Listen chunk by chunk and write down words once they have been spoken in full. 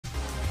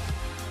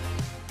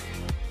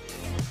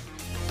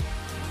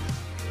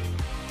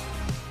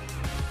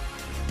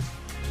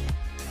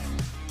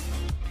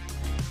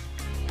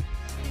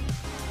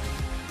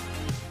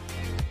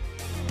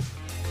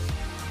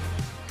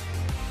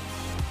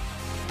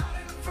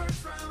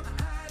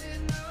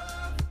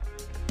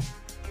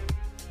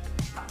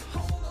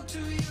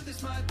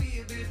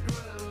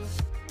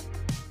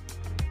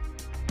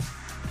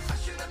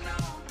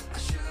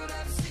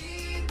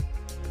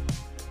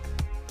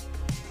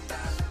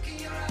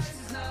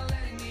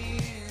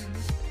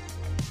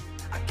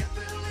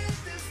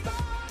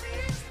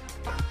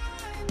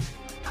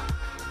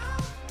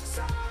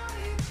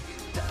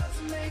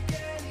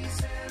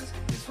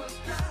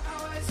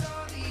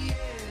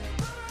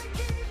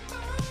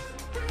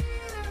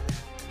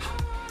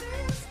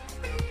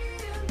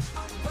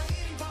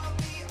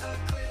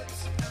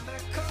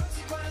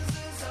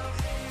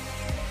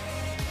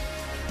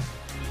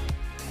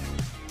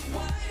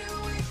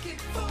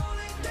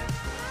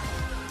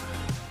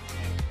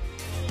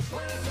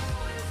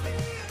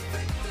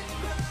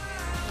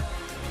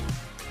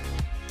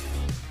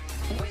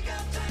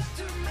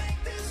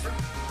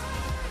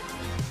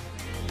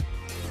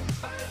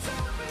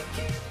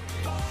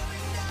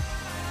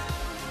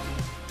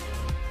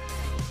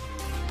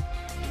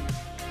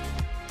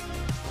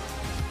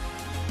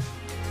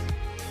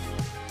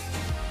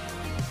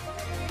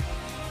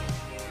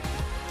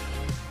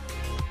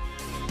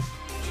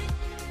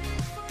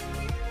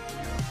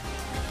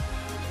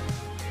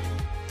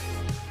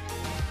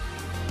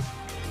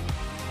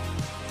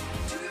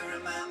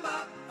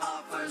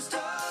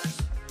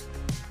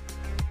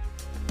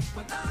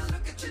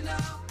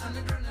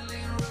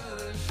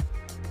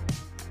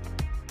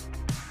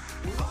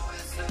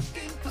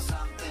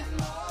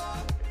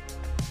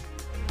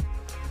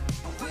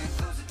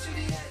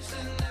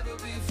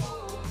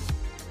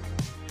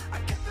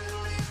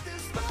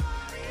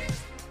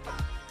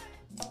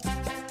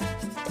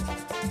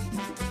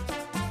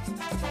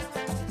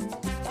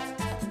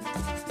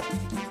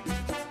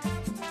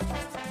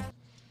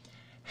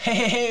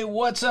Hey,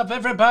 what's up,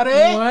 everybody?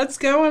 What's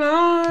going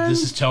on?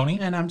 This is Tony.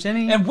 And I'm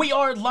Jenny. And we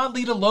are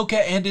Lido Loca,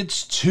 and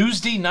it's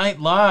Tuesday Night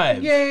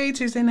Live. Yay,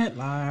 Tuesday Night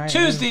Live.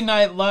 Tuesday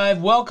Night Live.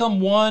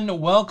 Welcome one,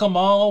 welcome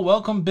all,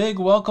 welcome big,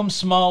 welcome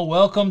small.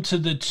 Welcome to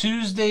the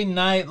Tuesday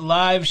Night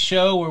Live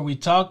show where we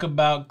talk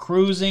about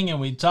cruising and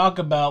we talk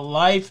about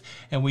life,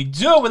 and we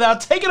do it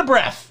without taking a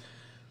breath.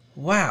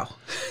 Wow.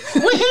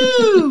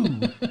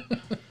 Woohoo!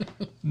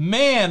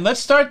 Man, let's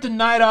start the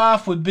night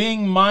off with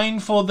being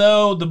mindful,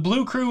 though. The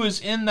Blue Crew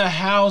is in the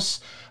house.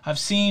 I've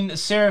seen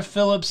Sarah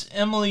Phillips,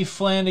 Emily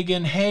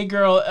Flanagan, Hey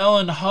Girl,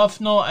 Ellen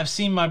Huffnell. I've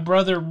seen my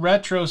brother,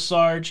 Retro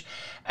Sarge.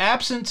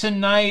 Absent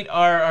tonight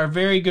are our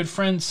very good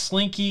friends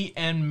Slinky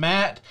and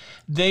Matt.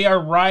 They are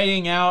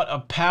riding out a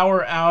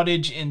power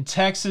outage in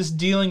Texas,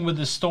 dealing with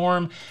the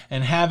storm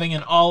and having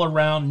an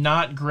all-around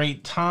not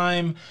great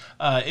time.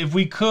 If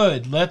we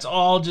could, let's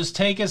all just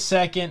take a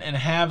second and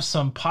have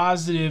some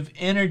positive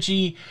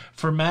energy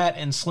for Matt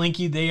and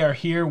Slinky. They are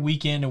here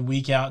week in and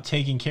week out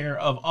taking care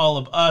of all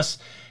of us.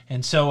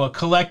 And so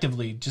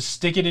collectively, just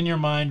stick it in your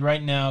mind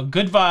right now.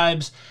 Good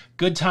vibes,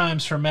 good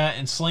times for Matt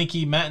and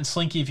Slinky. Matt and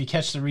Slinky, if you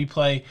catch the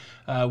replay,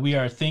 we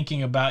are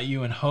thinking about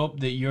you and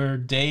hope that your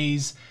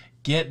days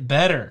get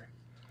better.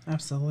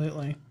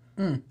 Absolutely.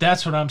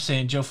 That's what I'm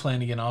saying. Joe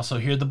Flanagan also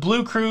here. The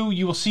Blue Crew,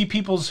 you will see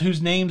people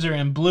whose names are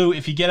in blue.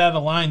 If you get out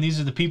of line, these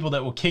are the people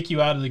that will kick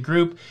you out of the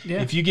group.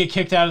 Yeah. If you get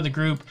kicked out of the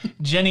group,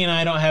 Jenny and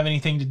I don't have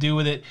anything to do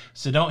with it.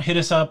 So don't hit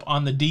us up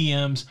on the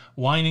DMs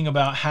whining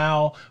about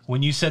how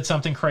when you said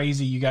something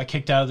crazy, you got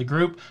kicked out of the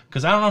group,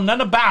 because I don't know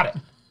nothing about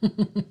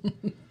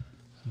it.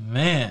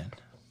 Man.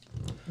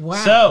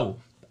 Wow. So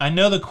I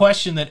know the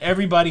question that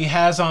everybody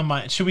has on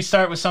mind. Should we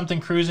start with something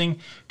cruising?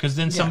 Because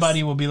then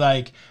somebody will be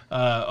like,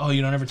 oh,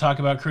 you don't ever talk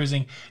about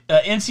cruising.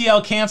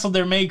 NCL canceled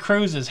their May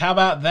cruises. How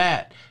about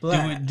that?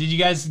 Did you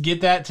guys get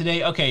that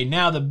today? Okay,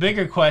 now the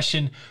bigger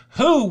question,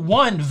 who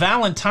won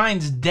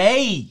Valentine's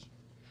Day?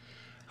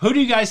 Who do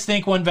you guys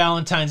think won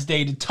Valentine's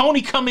Day? Did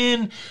Tony come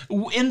in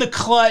the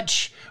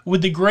clutch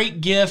with the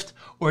great gift,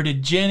 or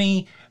did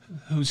Jenny,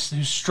 who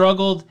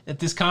struggled at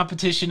this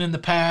competition in the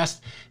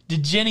past,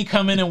 did Jenny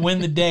come in and win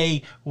the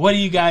day? What do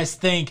you guys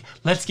think?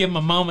 Let's give them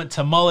a moment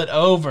to mull it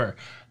over.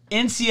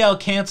 NCL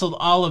canceled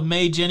all of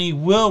May. Jenny,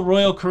 will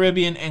Royal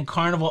Caribbean and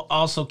Carnival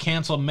also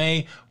cancel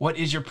May? What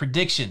is your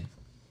prediction?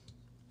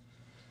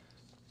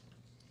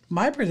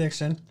 My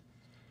prediction.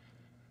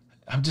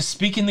 I'm just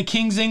speaking the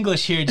King's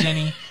English here,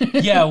 Jenny.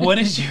 Yeah, what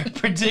is your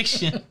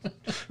prediction?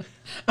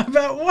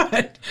 About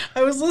what?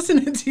 I was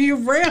listening to you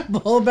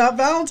ramble about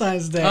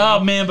Valentine's Day. Oh,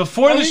 man,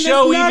 before the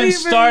show even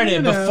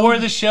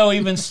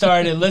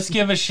started, let's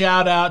give a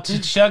shout out to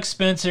Chuck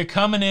Spencer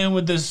coming in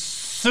with the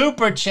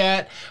super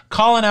chat,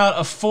 calling out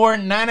a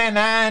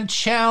 $4.99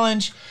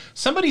 challenge.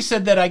 Somebody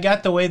said that I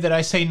got the way that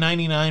I say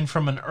 99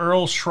 from an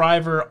Earl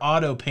Shriver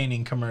auto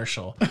painting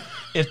commercial.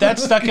 If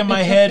that's stuck in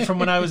my head from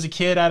when I was a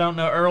kid, I don't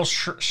know. Earl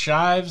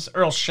Shives.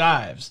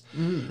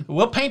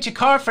 We'll paint your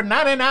car for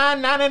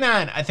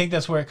 $99.99. I think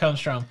that's where it comes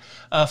from.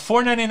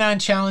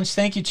 $4.99 challenge.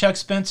 Thank you, Chuck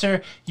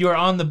Spencer. You are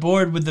on the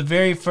board with the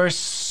very first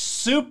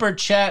super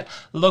chat.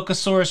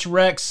 Locasaurus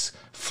Rex,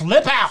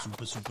 flip out.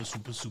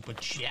 Super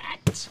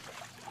chat.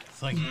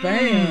 Thank you.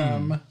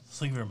 Bam.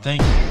 Thank you very much.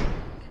 Thank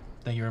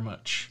you very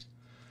much.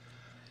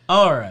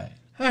 All right.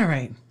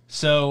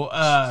 So,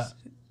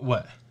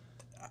 what?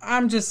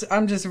 I'm just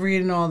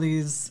reading all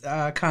these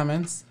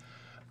comments.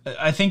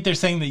 I think they're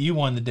saying that you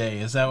won the day.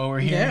 Is that what we're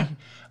hearing? Yeah.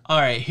 All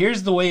right,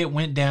 here's the way it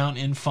went down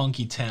in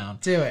Funky Town.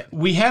 Do it.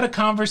 We had a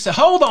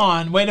conversation. Hold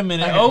on. Wait a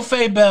minute. Okay.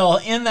 Ofe Bell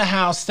in the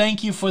house.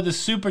 Thank you for the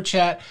super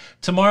chat.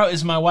 Tomorrow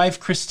is my wife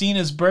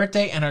Christina's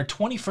birthday and our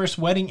 21st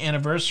wedding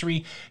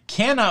anniversary.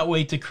 Cannot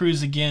wait to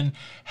cruise again.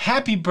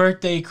 Happy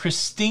birthday,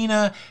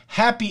 Christina.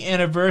 Happy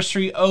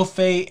anniversary,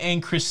 Ofe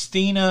and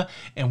Christina.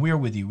 And we're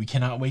with you. We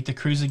cannot wait to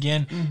cruise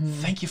again.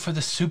 Thank you for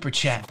the super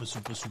chat.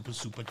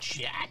 Super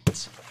chat.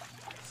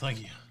 Thank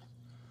you.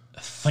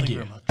 Thank you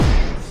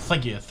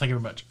very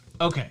much.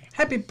 Okay.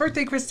 Happy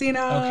birthday, Christina.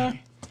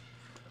 Okay.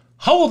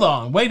 Hold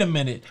on. Wait a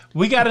minute.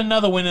 We got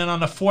another one in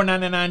on the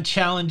 $4.99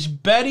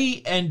 challenge.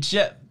 Betty,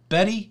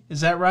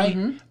 is that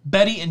right?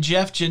 Betty and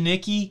Jeff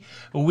Janicki.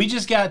 We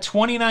just got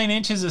 29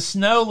 inches of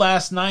snow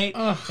last night,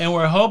 and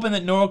we're hoping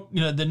that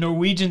the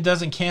Norwegian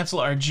doesn't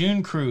cancel our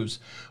June cruise.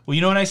 Well,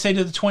 you know what I say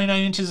to the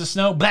 29 inches of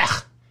snow?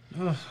 Blah.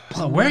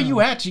 Where are you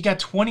at? You got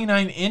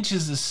 29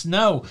 inches of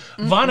snow.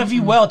 Vonna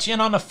V. Welch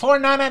in on the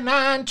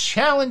 $4.99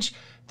 challenge.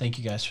 Thank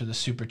you guys for the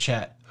super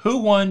chat. Who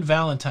won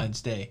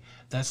Valentine's Day?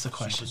 That's the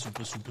question.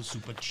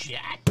 Super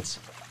chat.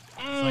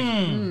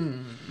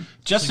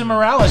 Justin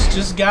Morales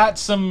just got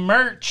some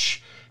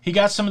merch. He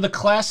got some of the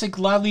classic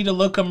Lido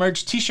Loca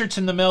merch t-shirts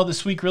in the mail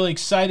this week. Really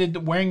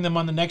excited wearing them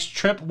on the next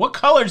trip. What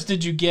colors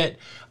did you get?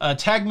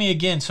 Tag me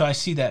again so I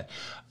see that.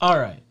 All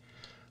right.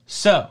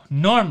 So,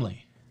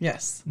 normally,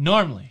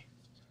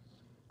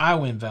 I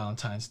win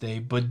Valentine's Day,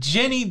 but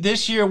Jenny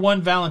this year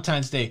won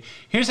Valentine's Day.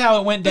 Here's how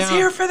it went down. It's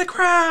here for the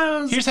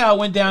crowds. Here's how it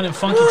went down in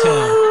Funky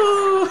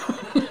Town.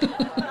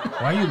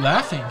 Why are you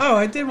laughing? Oh,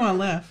 I did want to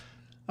laugh.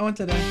 I want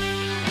to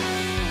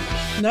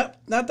die. Nope,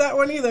 not that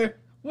one either.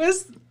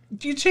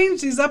 You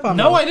changed these up on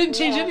me. No, I didn't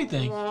change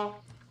anything.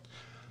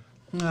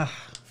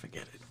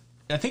 Forget it.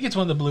 I think it's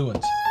one of the blue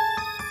ones.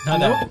 Not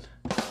that one.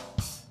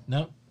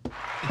 Nope.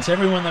 It's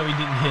everyone that we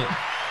didn't hit.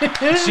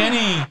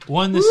 Jenny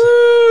won this.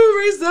 Woo!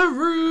 Raise the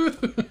roof.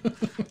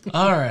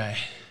 All right.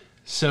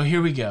 So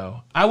here we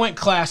go. I went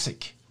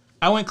classic.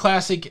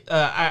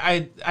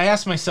 I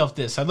asked myself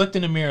this. I looked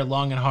in the mirror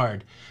long and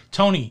hard.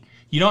 Tony,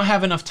 you don't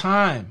have enough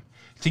time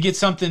to get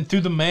something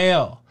through the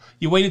mail.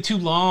 You waited too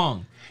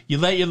long. You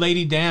let your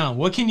lady down.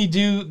 What can you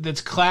do that's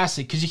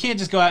classic? Because you can't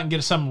just go out and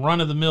get some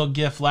run-of-the-mill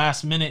gift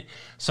last minute.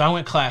 So I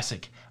went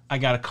classic. I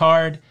got a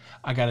card.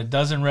 I got a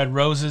dozen red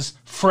roses,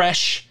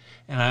 fresh.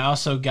 And I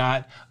also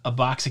got a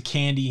box of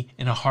candy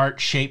in a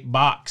heart-shaped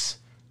box.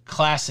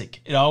 Classic.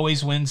 It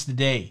always wins the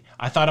day.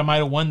 I thought I might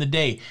have won the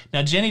day.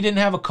 Now, Jenny didn't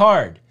have a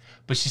card,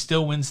 but she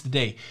still wins the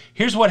day.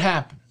 Here's what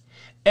happened.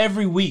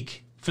 Every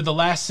week for the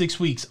last 6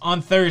 weeks,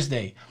 on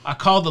Thursday, I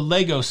called the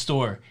Lego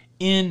store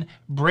in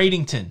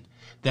Bradenton.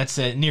 That's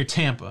near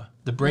Tampa,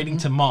 the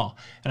Bradenton Mall.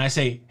 And I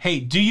say, hey,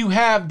 do you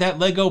have that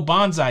Lego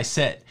bonsai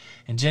set?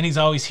 And Jenny's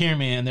always hearing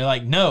me, and they're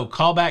like, no,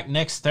 call back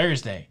next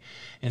Thursday.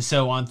 And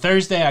so on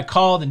Thursday, I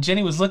called, and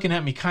Jenny was looking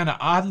at me kind of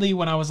oddly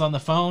when I was on the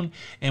phone.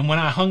 And when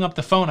I hung up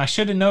the phone, I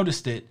should have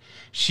noticed it.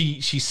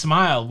 She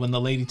smiled when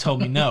the lady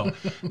told me no.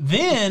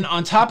 Then,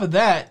 on top of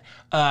that,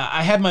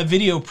 I had my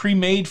video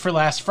pre-made for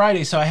last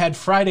Friday, so I had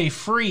Friday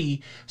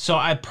free. So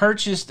I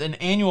purchased an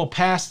annual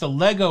pass to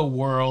Lego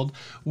World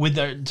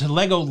to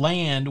Lego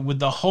Land with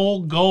the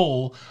whole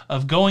goal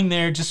of going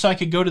there just so I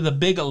could go to the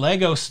big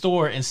Lego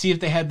store and see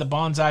if they had the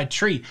bonsai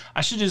tree.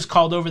 I should have just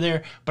called over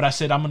there, but I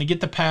said I'm going to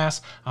get the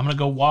pass. I'm going to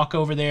go walk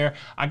over there.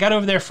 I got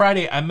over there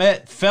Friday. I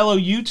met fellow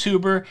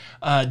YouTuber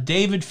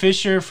David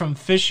Fisher from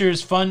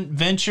Fisher's Fun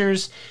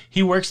Ventures.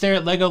 He works there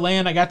at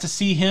Legoland. I got to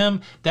see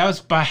him. That was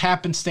by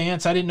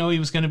happenstance. I didn't know he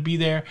was going to be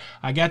there.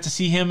 I got to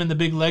see him in the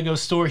big Lego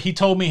store. He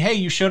told me, hey,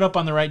 you showed up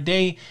on the right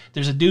day.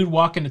 There's a dude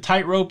walking a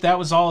tightrope. That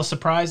was all a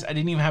surprise. I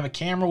didn't even have a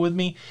camera with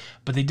me,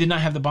 but they did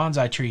not have the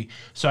bonsai tree.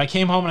 So I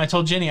came home and I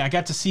told Jenny, I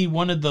got to see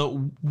one of the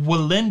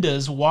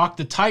Walindas walk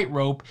the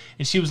tightrope,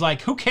 and she was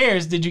like, who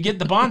cares? Did you get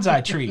the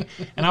bonsai tree?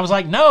 And I was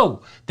like,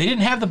 no, they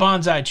didn't have the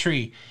bonsai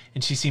tree.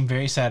 And she seemed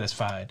very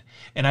satisfied.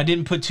 And I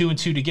didn't put two and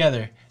two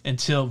together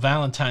until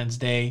Valentine's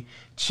Day.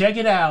 Check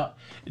it out.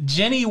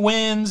 Jenny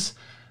wins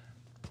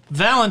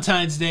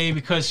Valentine's Day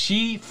because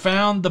she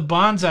found the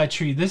bonsai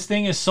tree. This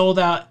thing is sold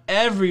out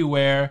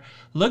everywhere.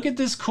 Look at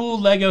this cool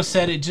Lego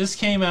set. It just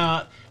came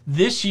out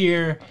this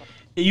year.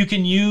 You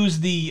can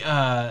use the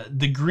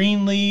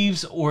green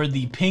leaves or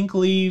the pink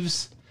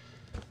leaves.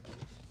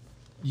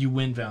 You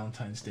win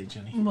Valentine's Day,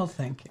 Jenny. Well,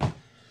 thank you.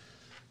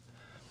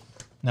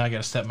 Now I got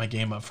to step my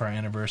game up for our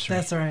anniversary.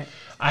 That's all right.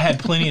 I had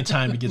plenty of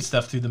time to get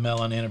stuff through the mail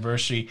on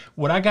anniversary.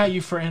 What I got you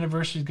for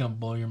anniversary is going to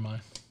blow your mind.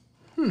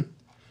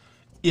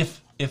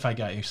 If I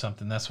got you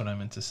something, that's what I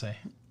meant to say.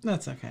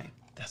 That's okay.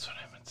 That's what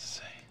I meant to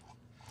say.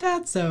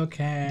 That's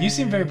okay. You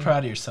seem very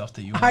proud of yourself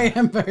that you won. I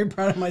am very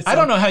proud of myself. I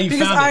don't know how you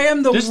found it. I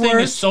am the this worst thing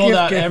is sold gift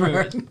out giver.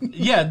 everywhere.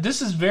 Yeah,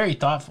 this is very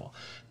thoughtful.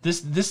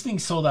 This thing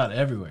sold out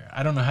everywhere.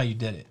 I don't know how you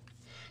did it.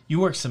 You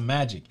work some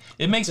magic.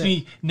 It makes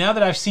me, now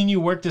that I've seen you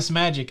work this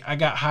magic, I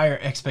got higher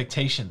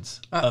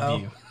expectations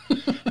of you.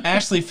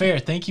 Ashley Fair,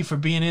 thank you for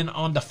being in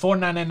on the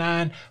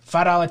 $4.99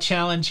 $5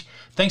 challenge.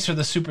 Thanks for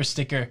the super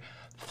sticker.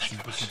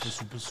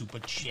 Super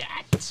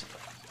chat.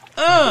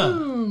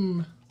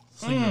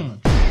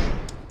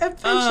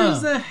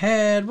 Adventures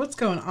ahead. What's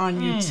going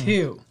on, you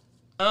two?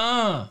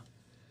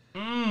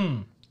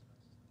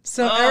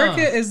 So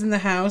Erica is in the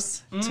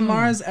house.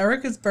 Tomorrow's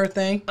Erica's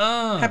birthday.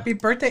 Happy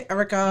birthday,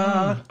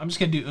 Erica. I'm just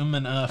going to do and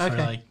for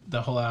like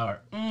the whole hour.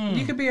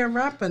 You could be a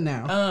rapper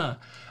now.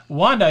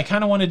 Wanda, I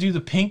kind of want to do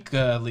the pink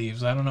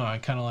leaves. I don't know. I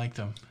kind of like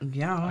them.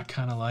 Yeah. I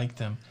kind of like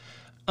them.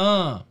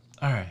 All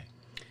right.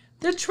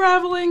 The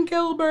Traveling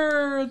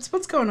Gilberts.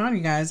 What's going on,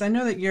 you guys? I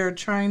know that you're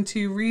trying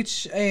to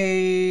reach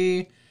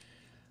a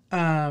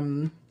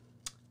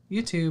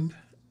YouTube.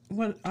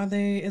 What are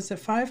they? Is it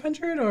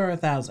 500 or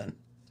 1,000?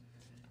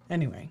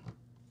 Anyway,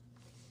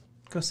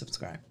 go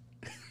subscribe.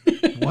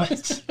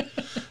 What?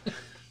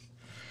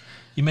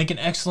 You make an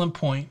excellent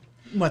point.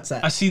 What's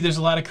that? I see there's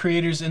a lot of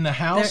creators in the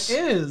house.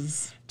 There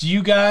is. Do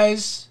you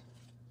guys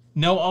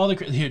know all the...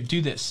 Here,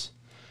 do this.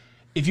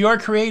 If you are a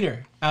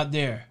creator out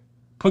there,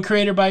 put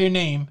creator by your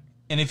name.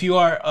 And if you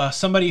are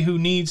somebody who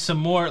needs some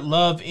more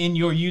love in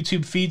your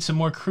YouTube feed, some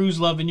more cruise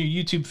love in your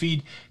YouTube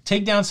feed,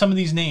 take down some of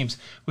these names.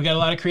 We got a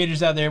lot of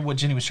creators out there. What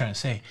Jenny was trying to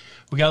say.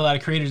 We got a lot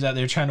of creators out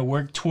there trying to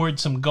work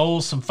towards some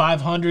goals, some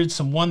 500,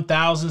 some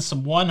 1,000,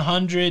 some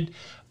 100.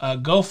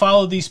 Go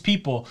follow these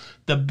people.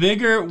 The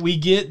bigger we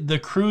get the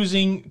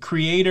cruising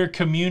creator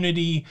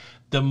community,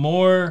 the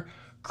more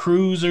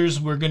cruisers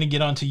we're going to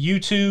get onto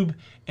YouTube,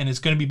 and it's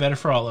going to be better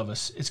for all of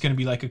us. It's going to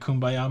be like a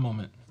kumbaya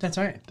moment. That's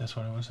right. That's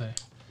what I want to say.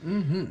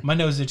 My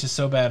nose itches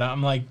so bad.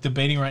 I'm like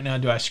debating right now.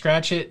 Do I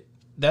scratch it?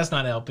 That's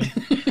not helping.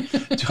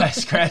 Do I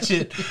scratch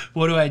it?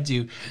 What do I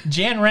do?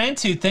 Jan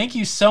Rantu, thank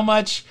you so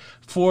much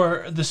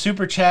for the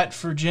super chat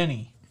for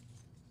Jenny.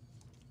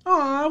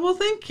 Aw, well,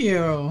 thank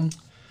you.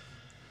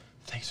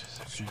 Thanks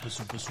for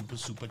the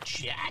super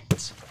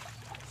chat.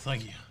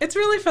 Thank you. It's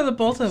really for the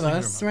both of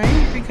us,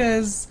 right?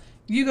 Because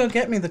you go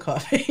get me the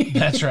coffee.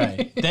 That's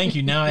right. Thank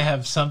you. Now I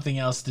have something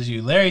else to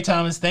do. Larry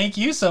Thomas, thank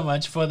you so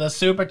much for the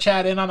super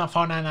chat in on the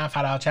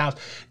 499 channel.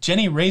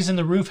 Jenny raising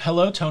the roof.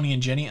 Hello, Tony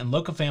and Jenny and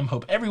locafam.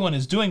 Hope everyone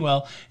is doing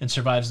well and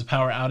survives the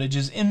power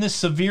outages in this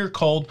severe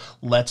cold.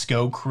 Let's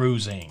go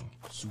cruising.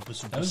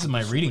 That was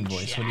my reading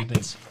voice. What do you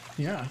think?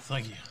 Yeah.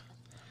 Thank you.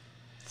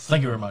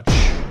 Thank you very much.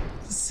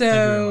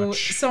 So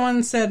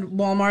someone said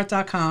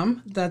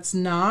Walmart.com. That's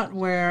not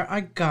where I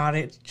got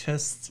it.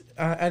 Just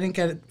I didn't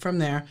get it from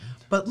there.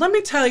 But let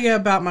me tell you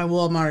about my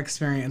Walmart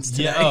experience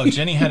today. Yeah. Oh,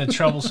 Jenny had a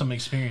troublesome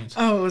experience.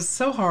 Oh, it was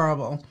so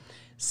horrible.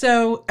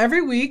 So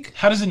every week.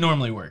 How does it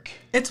normally work?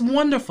 It's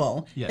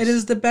wonderful. Yes. It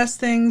is the best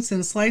thing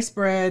since sliced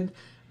bread.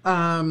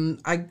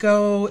 I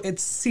go.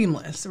 It's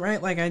seamless,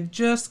 right? Like I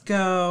just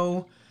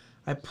go.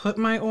 I put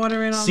my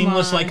order in online.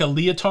 Seamless like a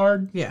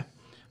leotard? Yeah.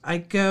 I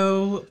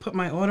go put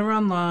my order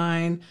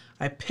online.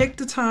 I pick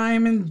the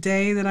time and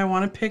day that I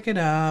want to pick it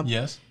up.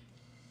 Yes.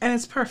 And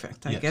it's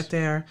perfect. I get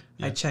there.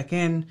 Yes. I check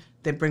in.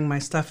 They bring my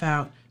stuff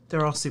out.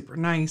 They're all super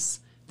nice.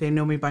 They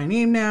know me by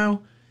name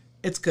now.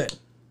 It's good.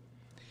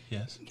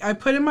 Yes. I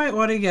put in my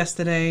order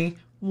yesterday.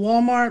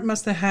 Walmart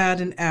must have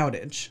had an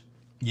outage.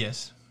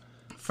 Yes.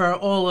 For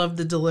all of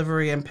the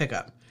delivery and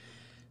pickup.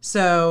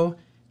 So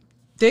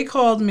they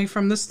called me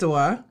from the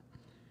store.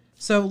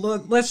 So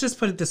let's just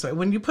put it this way.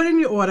 When you put in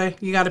your order,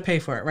 you got to pay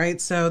for it,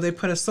 right? So they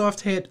put a soft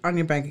hit on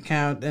your bank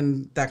account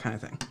and that kind of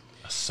thing.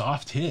 A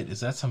soft hit? Is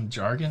that some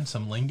jargon,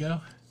 some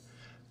lingo?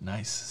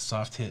 Nice.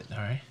 Soft hit. All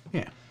right.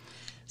 Yeah.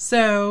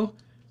 So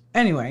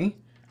anyway,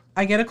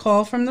 I get a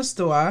call from the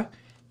store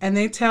and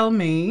they tell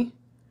me,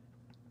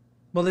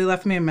 well, they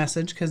left me a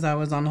message because I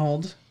was on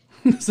hold.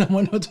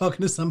 Someone was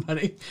talking to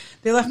somebody.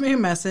 They left me a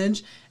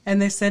message and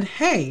they said,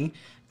 hey,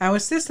 our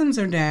systems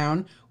are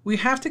down. We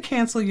have to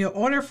cancel your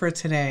order for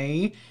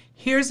today.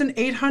 Here's an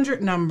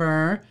 800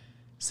 number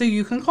so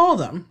you can call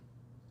them.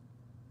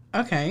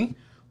 Okay.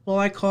 Well,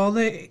 I call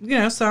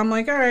so I'm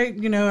like, all right,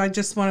 I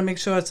just want to make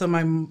sure so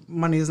my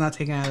money is not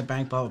taken out of the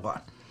bank, blah, blah,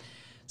 blah.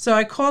 So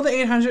I call the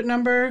 800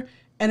 number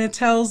and it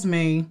tells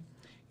me,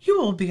 you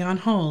will be on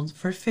hold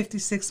for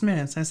 56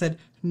 minutes. I said,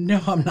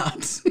 no, I'm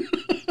not.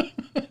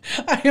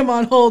 I am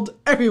on hold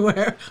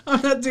everywhere.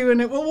 I'm not doing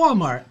it with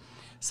Walmart.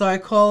 So I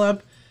call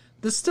up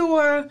the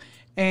store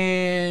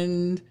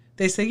and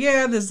they say,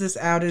 yeah, there's this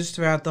outage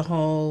throughout the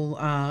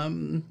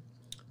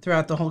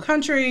whole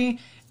country,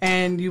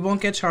 and you won't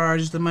get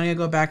charged. The money will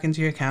go back into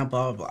your account,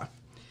 blah, blah,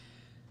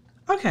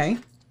 blah. Okay.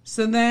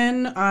 So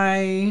then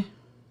I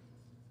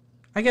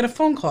get a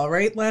phone call,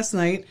 right, last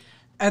night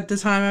at the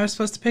time I was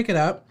supposed to pick it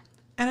up.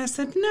 And I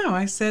said, no.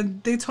 I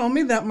said, they told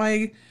me that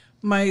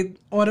my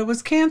order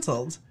was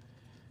canceled.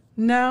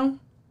 No.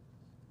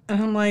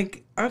 And I'm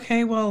like,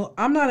 okay, well,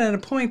 I'm not at a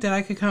point that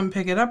I could come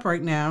pick it up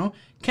right now.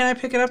 Can I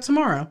pick it up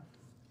tomorrow?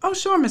 Oh,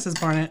 sure, Mrs.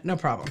 Barnett, no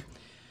problem.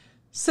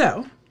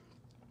 So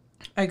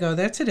I go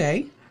there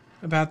today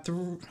I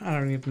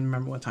don't even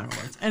remember what time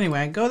it was. Anyway,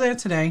 I go there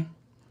today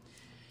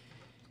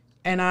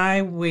and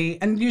I wait.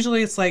 And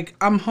usually it's like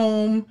I'm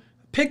home,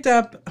 picked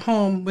up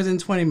home within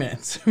 20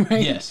 minutes,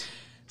 right? Yes.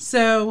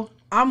 So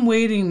I'm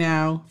waiting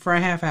now for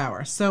a half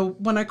hour. So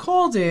when I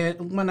called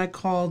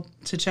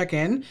to check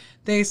in,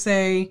 they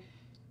say,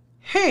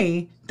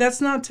 hey,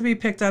 that's not to be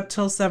picked up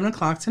till 7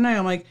 o'clock tonight.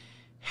 I'm like,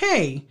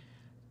 hey,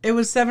 it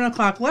was 7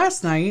 o'clock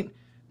last night,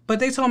 but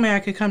they told me I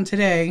could come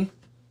today,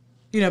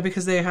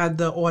 because they had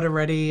the order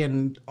ready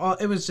and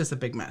it was just a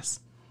big mess.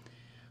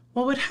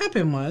 Well, what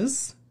happened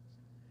was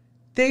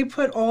they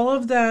put all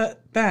of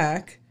that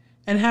back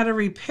and had to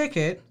repick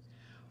it.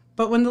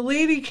 But when the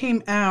lady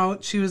came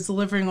out, she was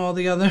delivering all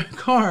the other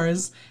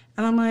cars.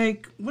 And I'm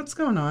like, what's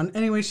going on?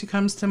 Anyway, she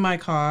comes to my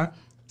car,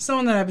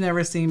 someone that I've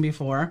never seen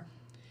before.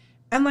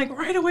 And like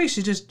right away,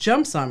 she just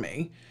jumps on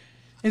me.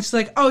 And she's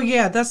like, oh,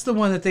 yeah, that's the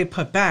one that they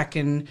put back.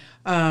 And,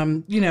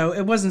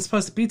 it wasn't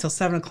supposed to be till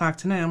 7 o'clock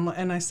tonight.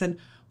 And I said,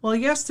 well,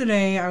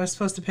 yesterday I was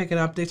supposed to pick it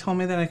up. They told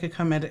me that I could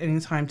come at any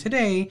time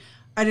today.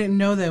 I didn't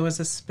know there was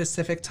a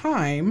specific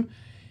time.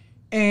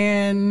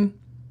 And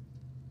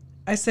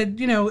I said,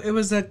 it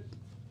was a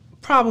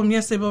problem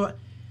yesterday. But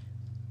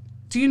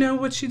do you know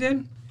what she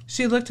did?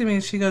 She looked at me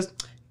and she goes,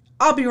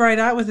 I'll be right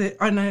out with it.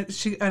 And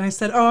I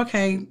said, oh,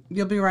 okay,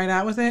 you'll be right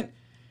out with it.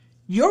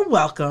 You're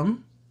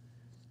welcome.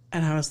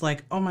 And I was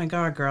like, oh my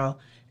God, girl,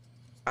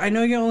 I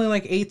know you're only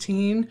like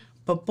 18,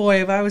 but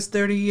boy, if I was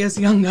 30 years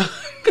younger,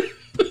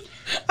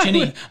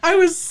 Jenny, I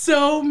was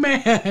so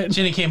mad.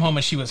 Jenny came home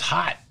and she was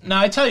hot. Now,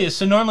 I tell you,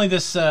 so normally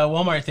this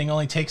Walmart thing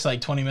only takes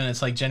like 20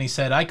 minutes. Like Jenny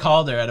said, I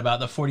called her at about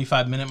the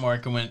 45-minute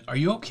mark and went, are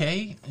you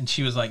okay? And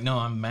she was like, no,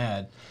 I'm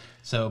mad.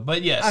 So,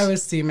 but yes. I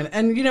was steaming.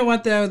 And you know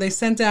what, though? They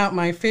sent out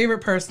my favorite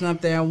person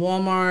up there.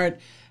 Walmart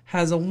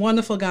has a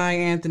wonderful guy,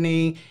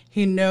 Anthony.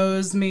 He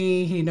knows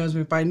me. He knows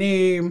me by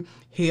name.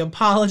 He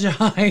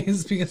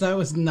apologized because I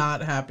was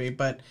not happy.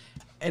 But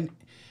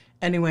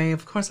Anyway,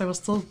 of course, I will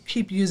still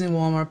keep using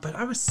Walmart, but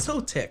I was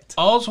so ticked.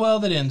 All's well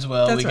that ends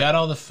well. That's We right. got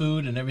all the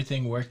food and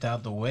everything worked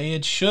out the way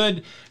it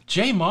should.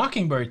 Jay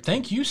Mockingbird,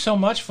 thank you so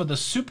much for the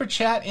super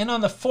chat in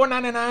on the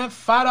 $4.99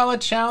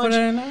 $5 challenge.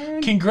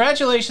 $4.99.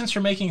 Congratulations for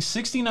making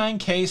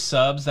 69K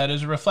subs. That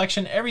is a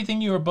reflection of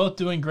everything you are both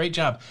doing. Great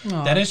job.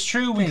 Aw, that is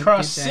true. We thank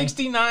crossed you, Jay.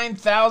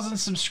 69,000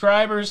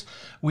 subscribers.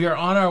 We are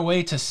on our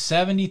way to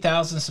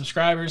 70,000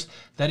 subscribers.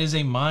 That is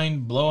a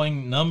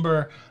mind-blowing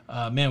number.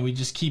 Man, we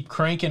just keep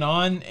cranking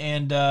on,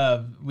 and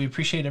we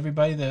appreciate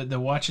everybody that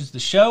watches the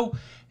show,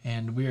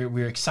 and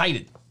we're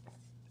excited.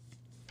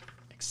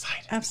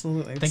 Excited.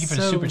 Absolutely. Thank you for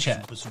the super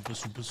chat.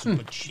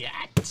 Super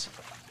chat.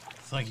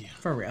 Thank you.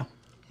 For real.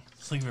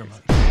 Thank you very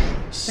much.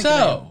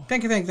 So,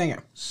 Thank you.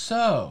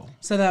 so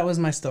So that was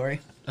my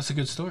story. that's a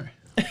good story.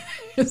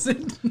 Is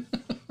it?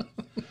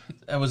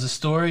 That was a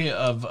story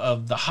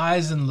of the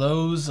highs and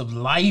lows of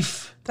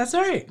life. That's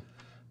right.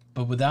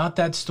 But without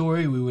that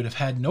story, we would have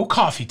had no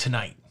coffee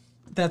tonight.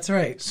 That's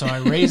right. So I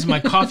raised my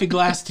coffee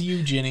glass to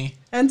you, Jenny.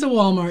 And to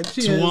Walmart.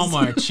 To Cheers.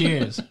 Walmart.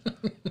 Cheers.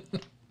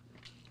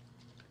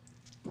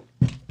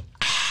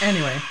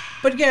 Anyway,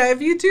 but yeah,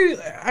 if you do,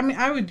 I mean,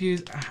 I would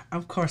use,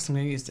 of course, I'm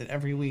going to use it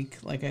every week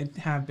like I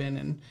have been,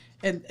 and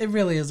it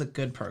really is a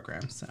good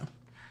program, so.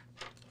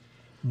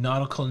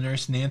 Nautical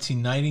nurse Nancy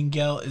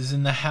Nightingale is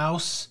in the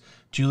house.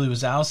 Julie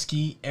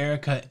Wazowski,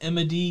 Erica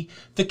Emedy,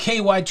 the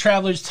KY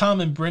Travelers,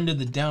 Tom and Brenda,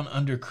 the Down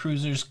Under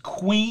Cruisers,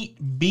 Queen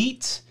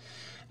Beat.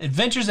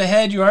 Adventures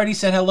Ahead, you already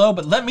said hello,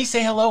 but let me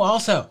say hello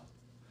also.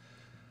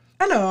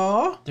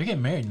 Hello. They're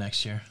getting married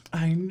next year.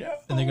 I know.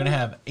 And they're going to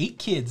have 8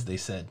 kids, they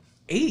said.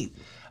 8.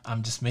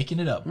 I'm just making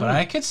it up, but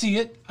I could see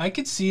it. I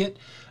could see it.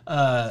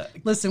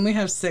 Listen, we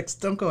have 6.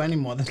 Don't go any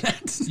more than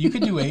that. You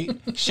could do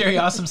 8. Sherry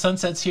Awesome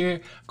Sunsets here.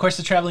 Of course,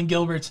 the Traveling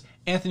Gilberts,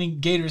 Anthony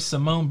Gators,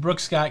 Simone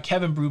Brooks Scott,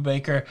 Kevin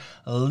Brubaker,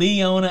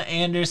 Leona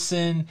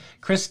Anderson,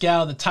 Chris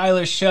Gow, The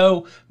Tyler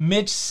Show,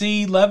 Mitch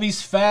C.,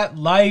 Levy's Fat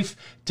Life,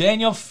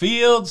 Daniel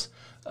Fields.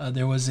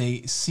 There was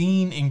a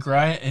scene in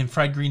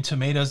Fried Green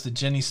Tomatoes that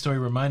Jenny's story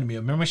reminded me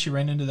of. Remember when she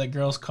ran into that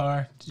girl's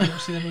car? Did you ever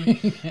see that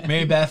movie?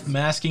 Mary Beth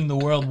masking the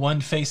world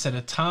one face at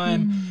a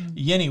time.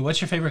 Yenny,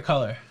 what's your favorite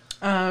color?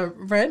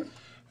 Red?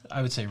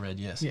 I would say red,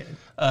 yes. Yeah.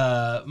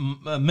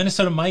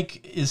 Minnesota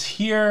Mike is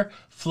here.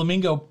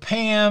 Flamingo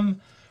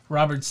Pam,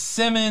 Robert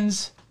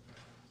Simmons,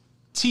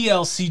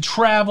 TLC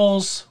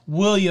Travels,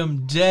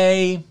 William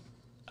Day.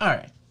 All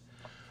right.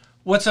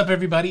 What's up,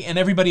 everybody? And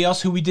everybody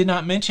else who we did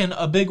not mention,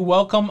 a big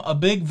welcome, a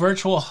big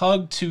virtual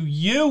hug to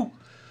you.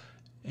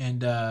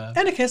 And a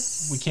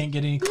kiss. we can't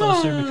get any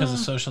closer because of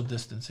social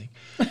distancing.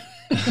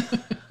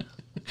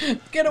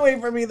 Get away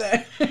from me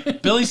there.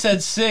 Billy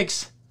said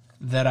 6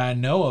 that I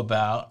know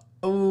about.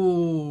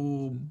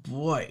 Oh,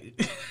 boy.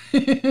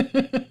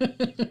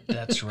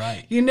 That's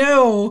right. You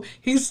know,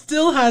 he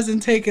still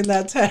hasn't taken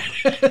that test.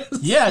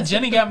 Yeah,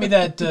 Jenny got me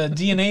that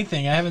DNA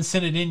thing. I haven't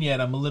sent it in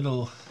yet. I'm a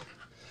little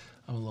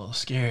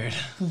scared.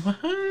 What?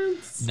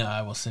 No,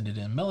 I will send it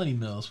in. Melanie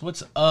Mills,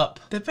 what's up?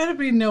 There better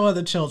be no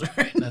other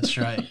children. That's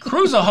right.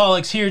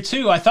 Cruiseaholics here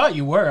too. I thought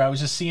you were. I was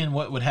just seeing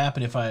what would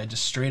happen if I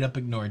just straight up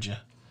ignored you.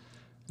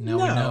 Now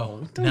we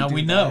know. don't Now do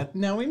we know. that.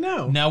 Now we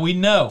know. Now we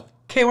know.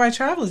 KY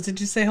Travelers, did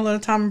you say hello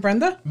to Tom and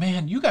Brenda?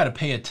 Man, you got to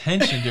pay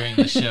attention during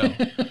the show.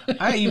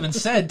 I even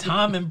said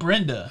Tom and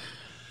Brenda.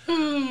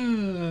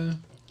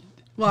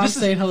 Well, I'm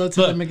saying hello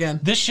to them again.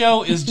 This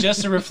show is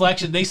just a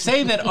reflection. They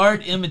say that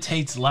art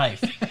imitates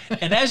life.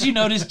 And as you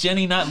notice,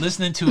 Jenny not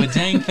listening to a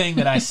dang thing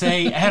that I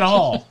say at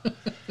all.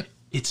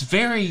 It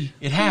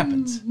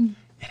happens.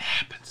 It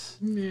happens.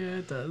 Yeah,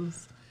 it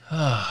does.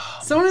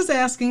 Someone is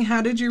asking,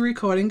 how did your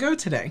recording go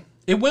today?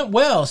 It went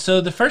well. So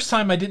the first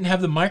time I didn't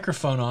have the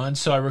microphone on,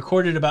 so I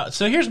recorded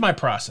so here's my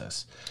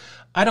process.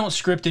 I don't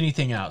script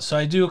anything out. So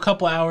I do a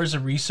couple hours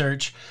of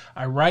research.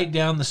 I write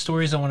down the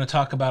stories I want to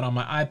talk about on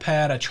my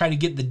iPad. I try to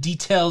get the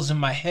details in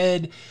my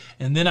head,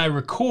 and then I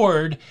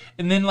record.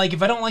 And then, like,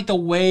 if I don't like the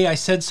way I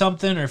said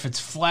something, or if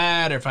it's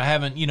flat, or if I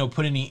haven't,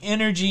 put any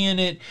energy in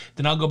it,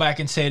 then I'll go back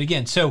and say it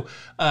again. So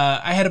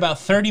I had about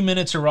 30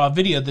 minutes of raw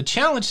video. The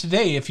challenge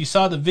today, if you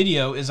saw the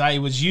video, is I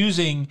was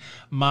using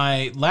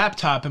my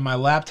laptop, and my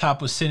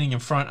laptop was sitting in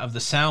front of the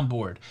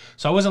soundboard.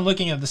 So I wasn't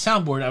looking at the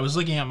soundboard. I was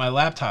looking at my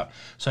laptop.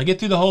 So I get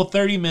through the whole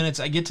 30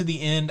 minutes. I get to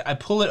the end. I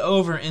pull it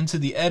over into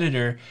the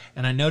editor,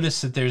 and I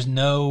notice that there's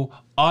no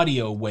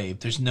audio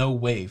wave. There's no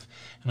wave.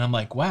 And I'm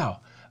like,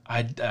 wow,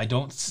 it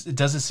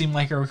doesn't seem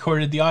like I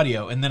recorded the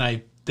audio. And then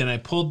I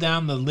pulled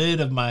down the lid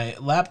of my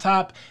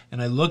laptop,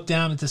 and I looked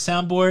down at the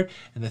soundboard,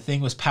 and the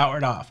thing was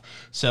powered off.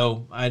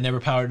 So I never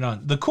powered it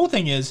on. The cool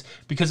thing is,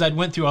 because I'd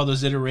went through all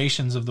those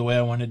iterations of the way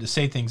I wanted to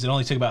say things, it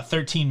only took about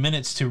 13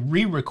 minutes to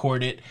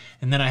re-record it,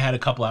 and then I had a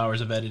couple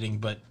hours of editing.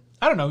 But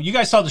I don't know. You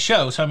guys saw the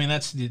show, so I mean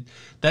that's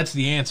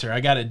the answer.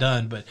 I got it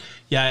done, but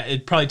yeah,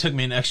 it probably took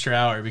me an extra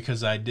hour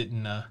because I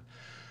didn't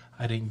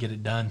get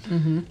it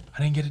done.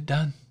 I didn't get it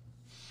done.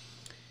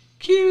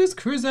 Q's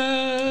Cruises.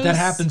 That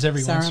happens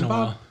every Sarah once in a and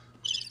while. Bob.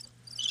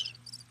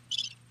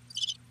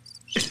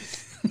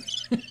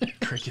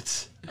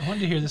 Crickets. I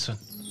wanted to hear this one.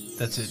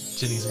 That's it.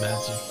 Jenny's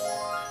magic.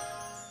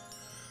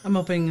 I'm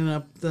opening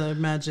up the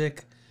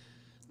magic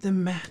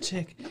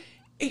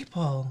 8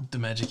 ball. The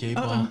magic 8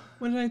 ball.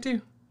 What did I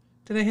do?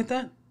 Did I hit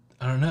that?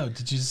 I don't know.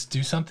 Did you just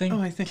do something?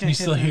 Oh, I think Can I you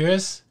hit still that. hear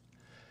us?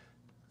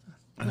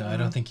 No, I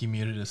don't think you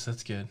muted us.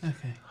 That's good.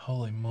 Okay.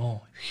 Holy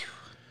moly.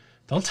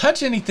 Don't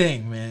touch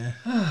anything, man.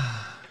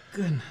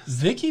 Goodness.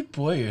 Vicky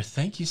Boyer,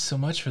 thank you so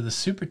much for the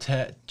super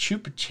chat.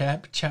 Thank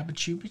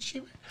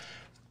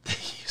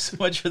you so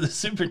much for the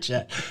super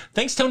chat.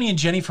 Thanks, Tony and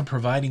Jenny, for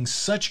providing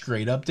such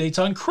great updates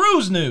on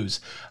cruise news.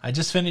 I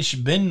just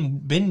finished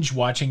binge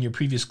watching your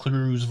previous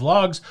cruise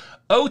vlogs.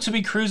 Oh, to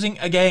be cruising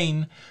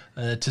again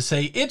to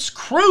say it's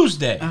cruise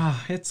day.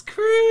 Ah, it's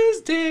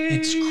cruise day.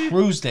 It's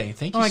cruise day.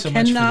 Thank you I so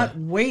much for cannot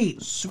that.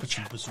 wait. Super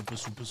chat.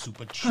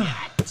 Super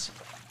chat.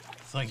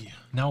 Thank you.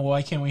 Now,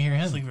 why can't we hear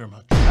him? Thank you very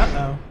much.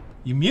 Uh-oh.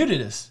 You muted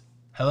us.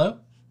 Hello?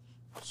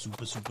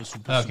 Super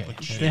Okay,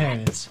 chat. There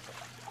it is.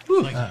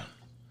 Thank you.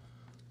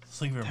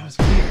 Thank you very much.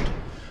 Weird.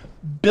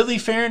 Billy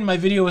Farron, my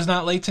video was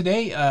not late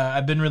today.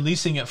 I've been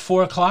releasing at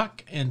 4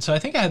 o'clock, and so I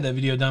think I had that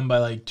video done by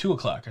like 2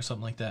 o'clock or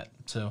something like that.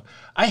 So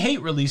I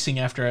hate releasing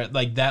after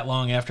like that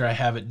long after I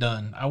have it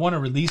done. I want to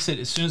release it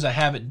as soon as I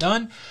have it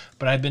done,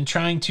 but I've been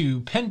trying to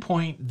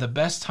pinpoint the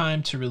best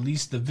time to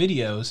release the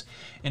videos,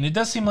 and it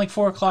does seem like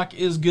 4 o'clock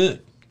is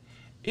good.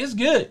 It's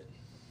good.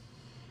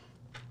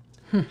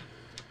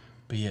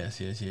 But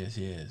yes.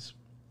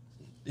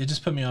 It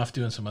just put me off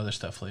doing some other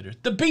stuff later.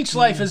 The beach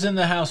life is in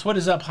the house. What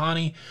is up,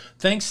 Honey?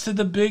 Thanks to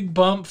the big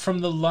bump from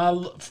the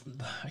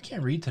I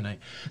can't read tonight.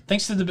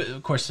 Thanks to the...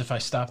 Of course, if I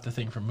stop the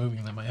thing from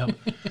moving, that might help.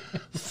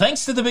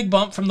 Thanks to the big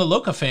bump from the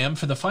locafam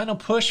for the final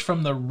push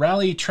from the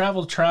Rally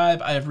Travel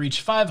Tribe. I have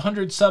reached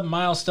 500 sub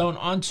milestone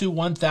onto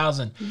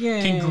 1,000.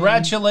 Yay.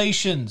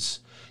 Congratulations.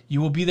 You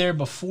will be there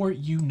before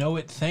you know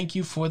it. Thank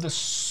you for the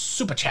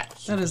super chat.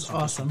 That is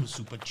awesome.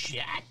 Super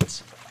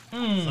chat.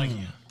 Thank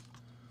you.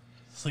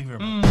 Thank you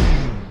very much.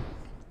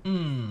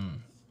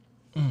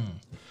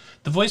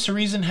 The Voice of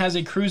Reason has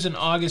a cruise in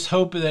August.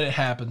 Hope that it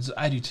happens.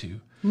 I do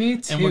too. Me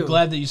too. And we're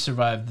glad that you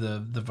survived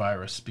the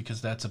virus,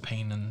 because that's a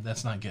pain and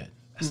that's not good.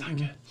 That's not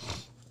good.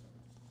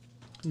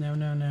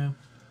 No.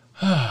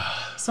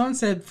 Someone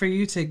said for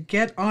you to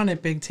get on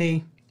it, Big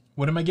T.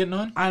 What am I getting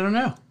on? I don't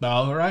know.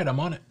 All right, I'm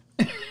on it.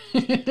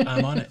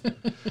 I'm on it.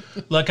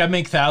 Look, I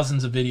make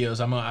thousands of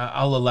videos.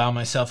 I'll allow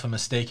myself a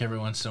mistake every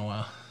once in a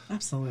while.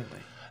 Absolutely.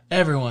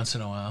 Every once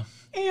in a while.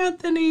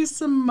 Anthony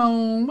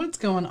Simone, what's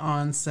going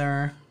on,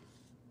 sir?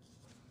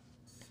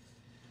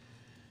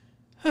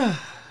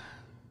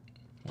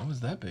 What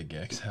was that big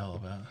exhale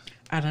about?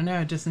 I don't know.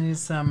 I just need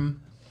some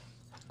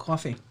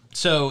coffee.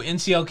 So,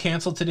 NCL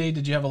canceled today.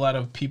 Did you have a lot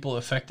of people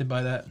affected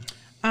by that?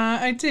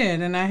 I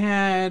did, and I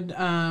had,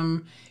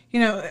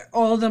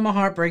 all of them are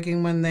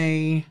heartbreaking when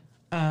they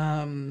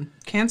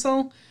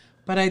cancel,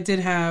 but I did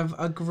have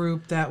a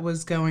group that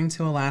was going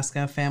to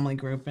Alaska, a family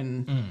group,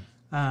 and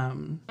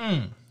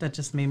that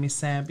just made me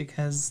sad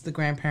because the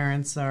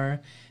grandparents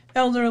are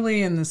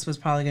elderly, and this was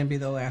probably going to be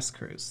the last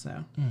cruise,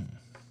 so,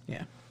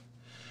 yeah.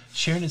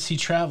 Sharon at Sea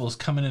Travels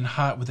coming in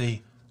hot with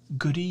a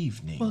good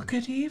evening. Well,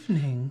 good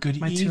evening. Good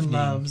My evening. two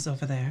loves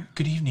over there.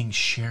 Good evening,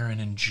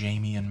 Sharon and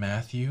Jamie and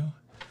Matthew.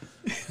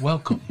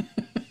 Welcome.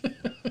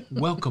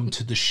 Welcome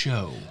to the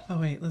show. Oh,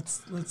 wait,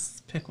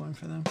 let's pick one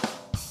for them.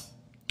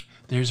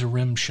 There's a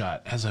rim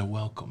shot as I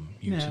welcome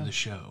you to No. the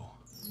show.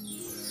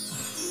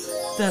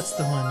 That's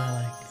the one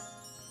I like.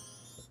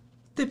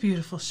 The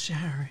beautiful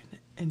Sharon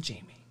and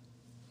Jamie.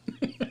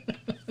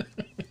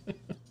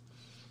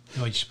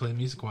 Oh, you should play the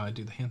music while I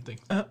do the hand thing.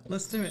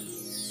 Let's do it.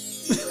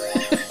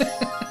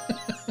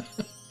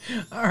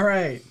 All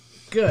right.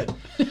 Good.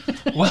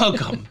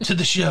 Welcome to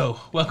the show.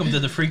 Welcome to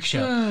the Freak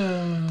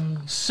Show.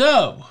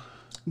 So,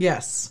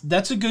 Yes.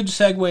 that's a good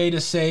segue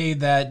to say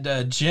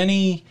that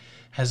Jenny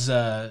has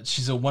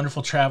she's a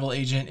wonderful travel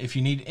agent. If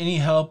you need any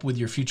help with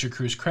your future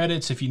cruise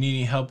credits, if you need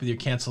any help with your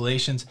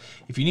cancellations,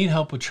 if you need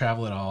help with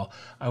travel at all,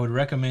 I would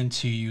recommend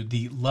to you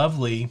the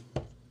lovely...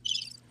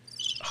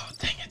 Oh,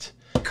 dang it.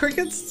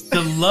 Crickets?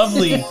 The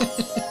lovely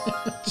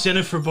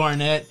Jennifer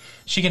Barnett.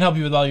 She can help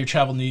you with all your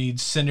travel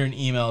needs. Send her an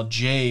email,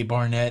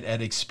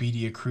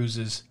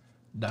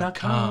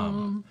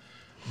 jbarnett@expediacruises.com.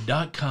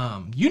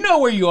 .com. You know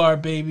where you are,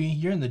 baby.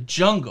 You're in the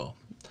jungle.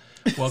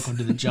 Welcome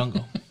to the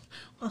jungle.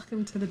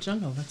 Welcome to the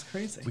jungle. That's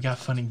crazy. We got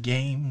fun and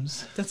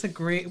games. That's a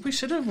great... We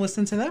should have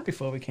listened to that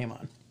before we came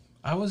on.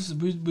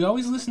 We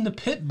always listen to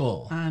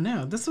Pitbull. I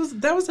know.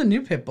 That was a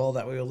new Pitbull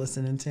that we were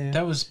listening to.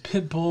 That was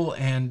Pitbull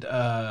and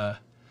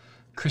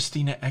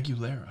Christina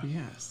Aguilera.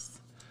 Yes.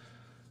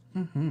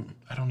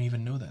 I don't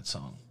even know that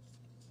song.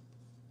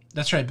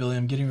 That's right, Billy.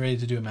 I'm getting ready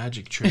to do a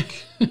magic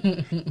trick.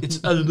 It's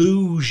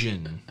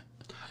illusion.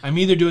 I'm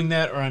either doing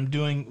that or I'm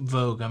doing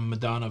Vogue. I'm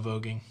Madonna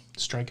voguing.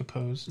 Strike a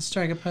pose.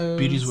 Strike a pose.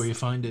 Beauty's where you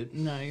find it.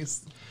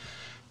 Nice.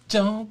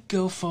 Don't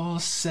go for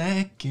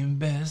second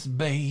best,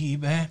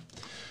 baby.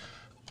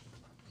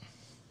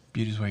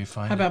 Beauty's where you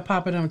find How it. about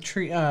Papa Don't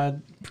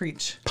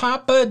Preach?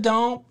 Papa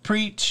don't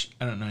preach.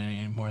 I don't know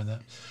any more of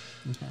that.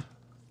 Okay.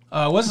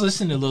 I was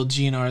listening to a little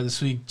GNR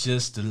this week.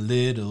 Just a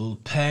little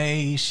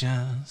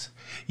patience.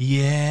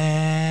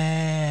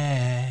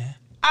 Yeah.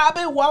 I've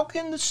been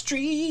walking the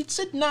streets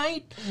at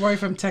night. Roy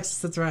from Texas,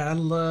 that's right. I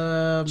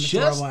love Mr.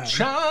 Just Worldwide.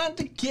 trying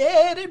to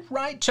get it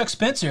right. Chuck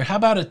Spencer, how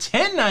about a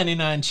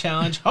 $10.99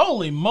 challenge?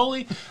 Holy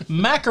moly.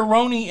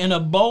 Macaroni in a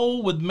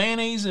bowl with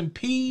mayonnaise and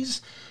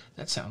peas.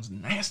 That sounds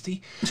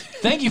nasty.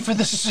 Thank you for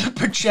the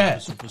super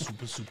chat.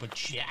 Super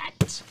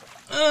chat.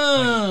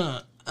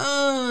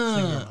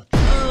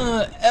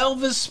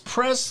 Elvis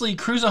Presley,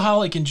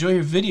 Cruiseaholic, enjoy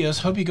your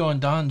videos. Hope you go on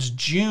Don's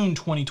June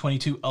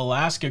 2022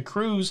 Alaska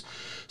cruise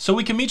so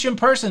we can meet you in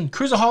person.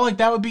 Cruiseaholic,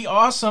 that would be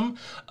awesome.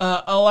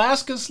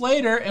 Alaska's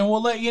later, and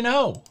we'll let you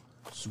know.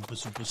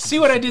 See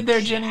what I did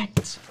there, Jenny?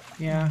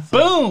 Yeah.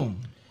 Boom.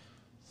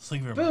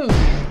 Thank you very Boom.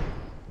 much.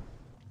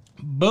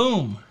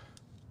 Boom.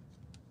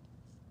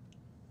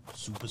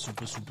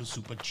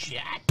 Super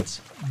chat.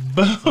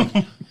 Boom.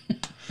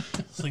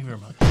 Thank you very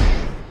much.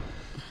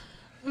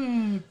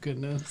 Oh,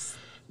 goodness.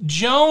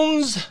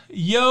 Jones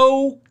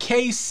Yo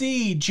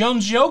KC.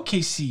 Jones Yo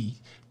KC.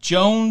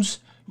 Jones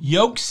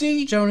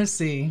Yoksey.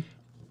 Jonesy,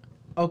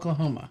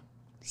 Oklahoma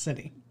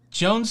City.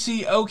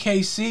 Jonesy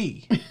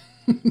OKC.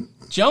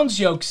 Jones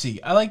Yoksey.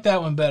 I like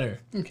that one better.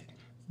 Okay.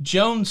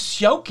 Jones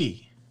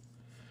Shoki.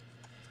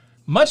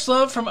 Much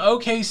love from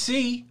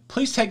OKC.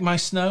 Please take my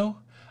snow.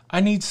 I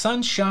need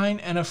sunshine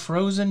and a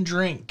frozen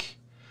drink.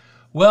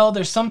 Well,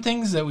 there's some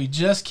things that we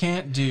just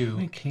can't do.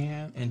 I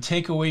can't. And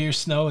take away your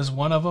snow is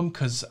one of them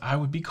because I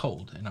would be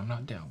cold and I'm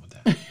not down with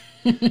that.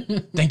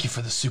 Thank you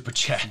for the super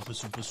chat.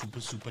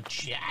 Super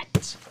chat.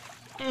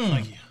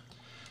 Thank you.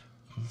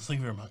 Thank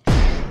you very much.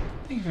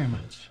 Thank you very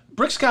much.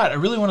 Brick Scott, I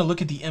really want to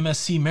look at the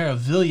MSC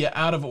Meraviglia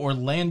out of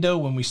Orlando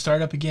when we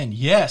start up again.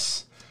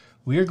 Yes,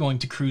 we are going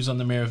to cruise on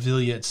the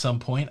Meraviglia at some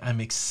point. I'm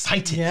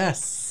excited.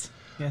 Yes.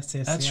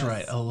 That's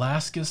right.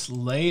 Alaska's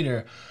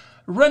later.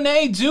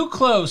 Renee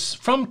Duclos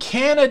from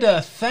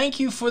Canada. Thank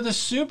you for the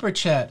super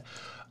chat.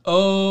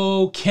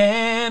 Oh,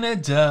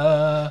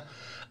 Canada.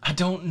 I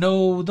don't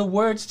know the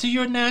words to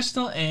your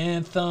national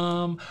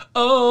anthem.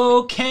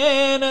 Oh,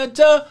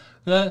 Canada.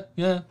 Thanks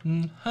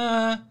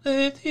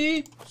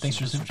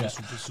for the super chat.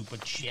 Super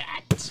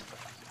chat.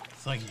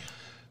 Thank you.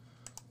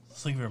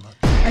 Thank you very much.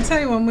 I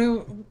tell you, when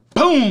we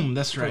Boom.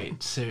 That's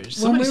right.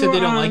 Somebody we said they were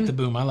don't like on- the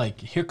boom. I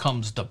like, here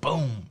comes the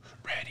boom.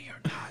 Ready or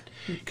not.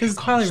 because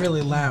it's probably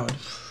really loud.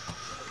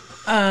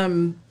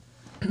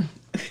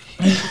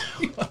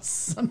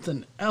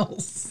 Something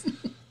else.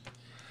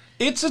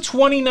 It's a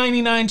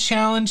 $20.99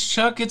 challenge,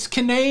 Chuck. It's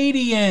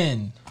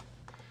Canadian.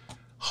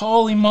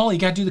 Holy moly.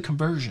 You got to do the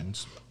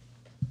conversions.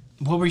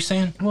 What were you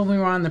saying? When we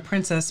were on the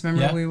Princess,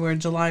 remember Yeah. we were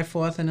July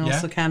 4th and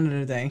also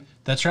Canada Day.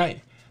 That's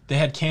right. They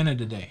had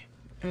Canada Day.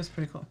 It was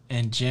pretty cool.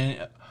 And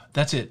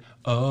that's it.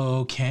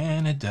 Oh,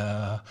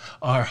 Canada,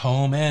 our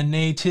home and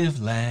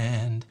native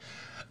land.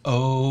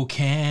 Oh,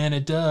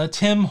 Canada,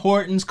 Tim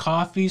Hortons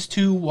coffee's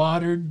too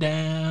watered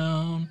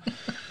down.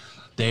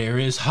 There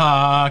is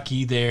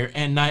hockey there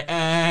and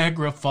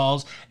Niagara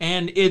Falls,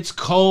 and it's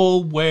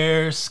cold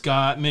where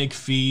Scott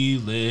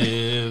McPhee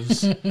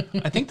lives.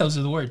 I think those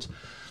are the words.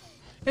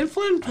 And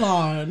Flin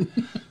Flon.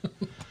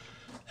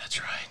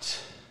 That's right.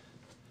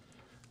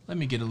 Let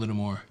me get a little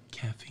more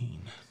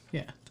caffeine.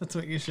 Yeah, that's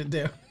what you should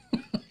do.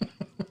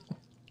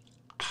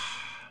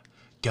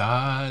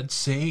 God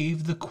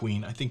save the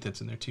Queen. I think that's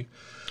in there too.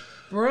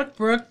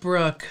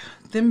 Brooke.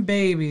 Them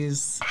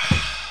babies.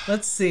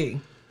 Let's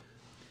see.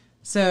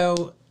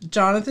 So,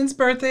 Jonathan's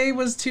birthday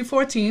was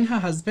 2/14, her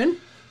husband.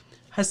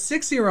 Her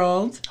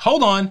 6-year-old.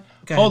 Hold on.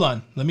 Go Hold ahead.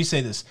 on. Let me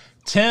say this.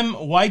 Tim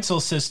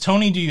Weitzel says,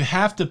 Tony, do you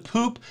have to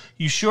poop?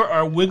 You sure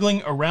are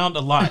wiggling around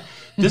a lot.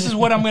 This is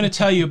what I'm going to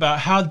tell you about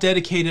how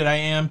dedicated I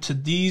am to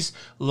these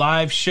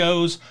live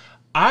shows.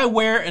 I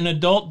wear an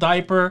adult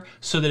diaper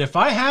so that if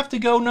I have to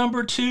go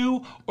number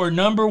 2 or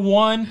number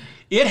 1,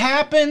 it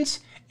happens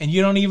and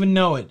you don't even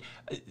know it.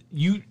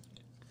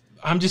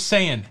 I'm just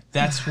saying,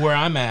 that's where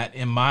I'm at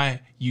in my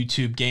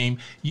YouTube game.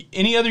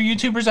 Any other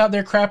YouTubers out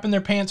there crapping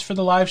their pants for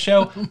the live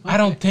show? I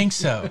don't think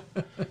so.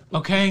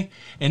 Okay?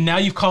 And now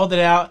you've called it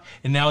out,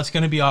 and now it's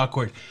going to be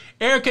awkward.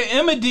 Erica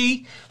Emma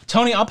D.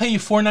 Tony, I'll pay you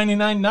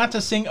 $4.99 not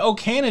to sing Oh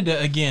Canada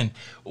again.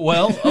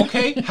 Well,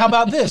 okay, how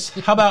about this?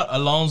 How about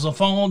Allons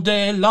enfants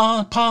de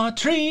la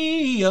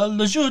patrie,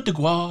 le jour de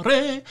gloire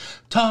est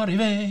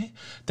arrivé.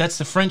 That's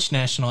the French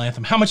national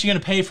anthem. How much are you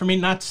going to pay for me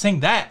not to sing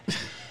that?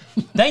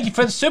 Thank you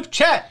for the super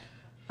chat.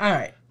 All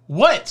right.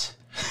 What?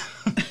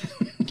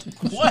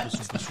 What?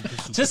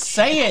 Just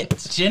say it,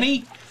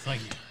 Jenny.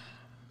 Thank you.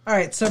 All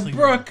right, so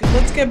Brooke,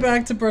 let's get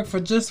back to Brooke for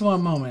just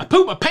one moment.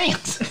 Poop my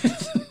pants.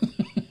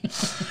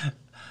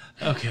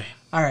 Okay.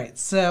 All right,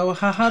 so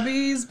her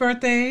hubby's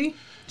birthday,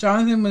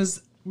 Jonathan,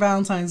 was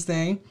Valentine's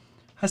Day.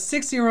 Her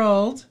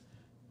 6-year-old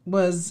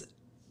was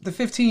the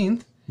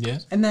 15th.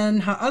 Yes. And then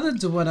her other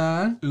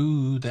daughter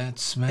Ooh, that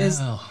smell. is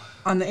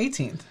on the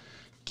 18th.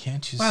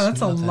 Can't you Wow, that's a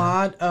smell that?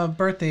 lot of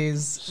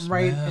birthdays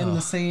right in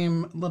the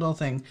same little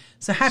thing.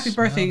 So happy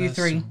birthday, you that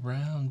three.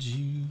 Surround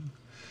you.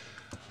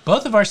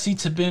 Both of our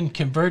seats have been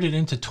converted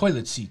into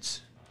toilet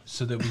seats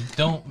so that we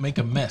don't make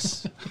a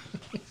mess.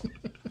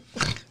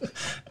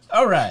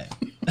 All right.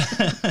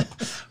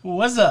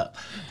 What's up?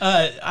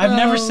 I've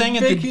never sang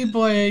at Vicky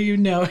boy, you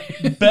know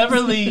it.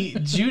 Beverly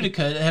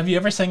Judica. Have you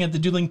ever sang at the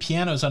dueling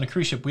pianos on a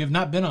cruise ship? We have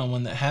not been on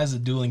one that has a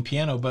dueling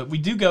piano, but we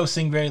do go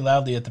sing very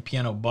loudly at the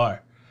piano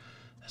bar.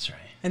 That's right.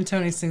 And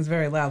Tony sings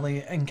very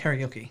loudly in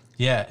karaoke.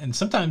 Yeah, and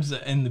sometimes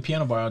in the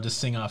piano bar, I'll just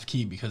sing off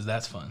key because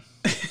that's fun.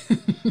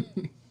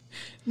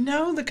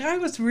 No, the guy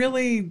was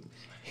really...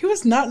 He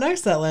was not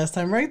nice that last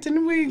time, right?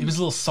 Didn't we? He was a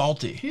little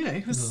salty. Yeah,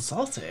 he was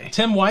salty.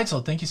 Tim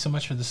Weitzel, thank you so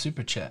much for the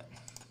super chat.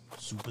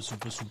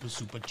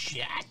 Super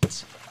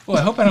chat. Well,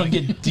 I hope I don't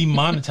get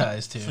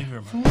demonetized here. Thank you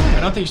very much. I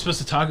don't think you're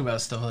supposed to talk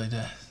about stuff like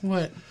that.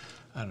 What?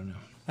 I don't know.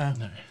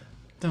 No.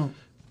 Don't.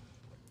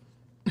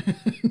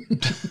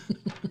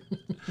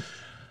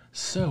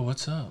 So,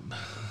 what's up?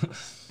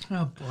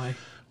 Oh, boy.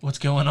 What's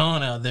going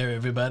on out there,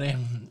 everybody?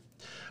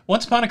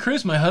 Once upon a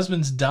cruise, my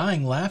husband's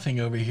dying laughing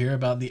over here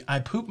about the I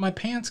poop my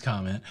pants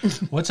comment.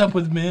 What's up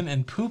with men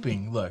and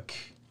pooping? Look,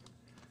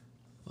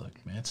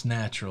 man, it's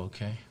natural,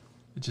 okay?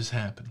 It just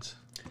happens.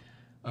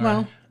 All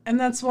right. And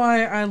that's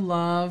why I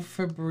love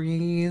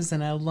Febreze,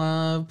 and I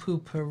love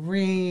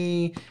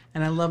Poopery,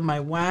 and I love my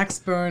wax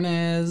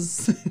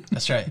burners.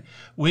 That's right.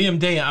 William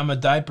Day, I'm a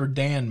diaper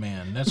Dan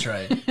man. That's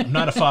right. I'm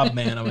not a fob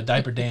man. I'm a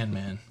diaper Dan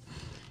man.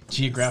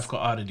 Geographical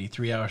oddity,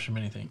 3 hours from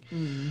anything.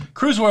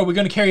 Cruise World, we're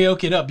going to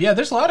karaoke it up. Yeah,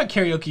 there's a lot of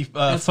karaoke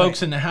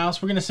folks in the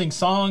house. We're going to sing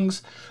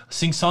songs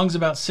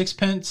about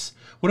sixpence.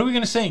 What are we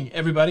going to sing,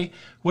 everybody?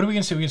 What are we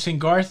going to sing? We're going to sing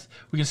Garth.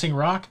 We're going to sing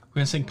rock. We're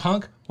going to sing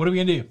punk. What are we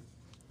going to do?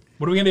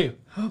 What are we going to do?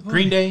 Oh,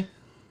 Green Day,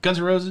 Guns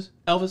N' Roses,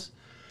 Elvis.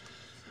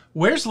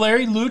 Where's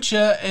Larry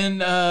Lucha?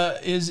 And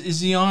is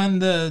he on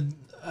the...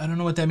 I don't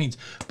know what that means.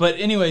 But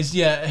anyways,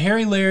 yeah,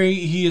 Harry Larry,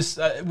 he is.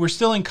 We're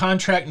still in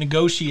contract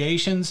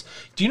negotiations.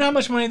 Do you know how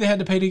much money they had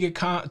to pay to get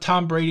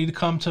Tom Brady to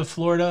come to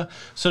Florida?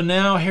 So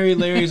now Harry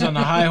Larry's on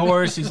the high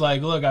horse. He's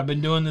like, look, I've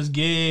been doing this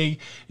gig.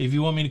 If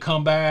you want me to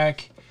come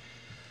back.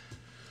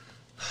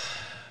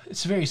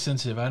 It's very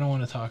sensitive. I don't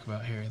want to talk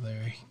about Harry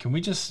Larry. Can we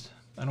just...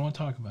 I don't want to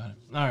talk about it.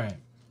 All right.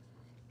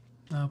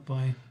 Oh,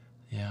 boy.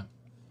 Yeah.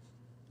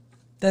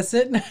 That's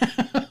it now.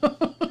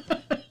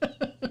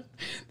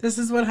 This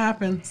is what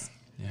happens.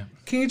 Yeah.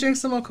 Can you drink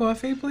some more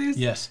coffee, please?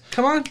 Yes.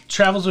 Come on.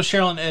 Travels with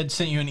Cheryl and Ed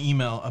sent you an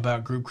email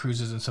about group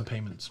cruises and some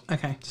payments.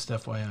 Okay. Just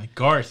FYI.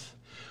 Garth,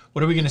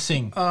 what are we going to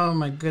sing? Oh,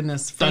 my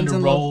goodness. Thunder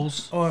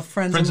Rolls. Or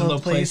Friends in Low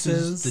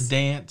Places. The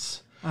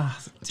Dance. Oh,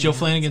 Joe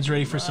Flanagan's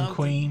ready for some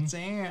Queen.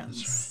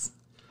 Dance.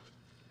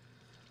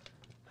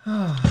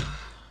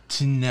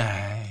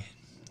 Tonight.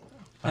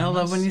 I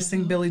love when you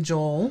sing Billy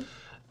Joel.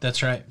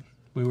 That's right.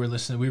 We were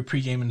listening. We were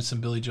pre-gaming to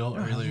some Billy Joel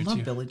earlier, I love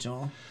too. Billy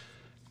Joel.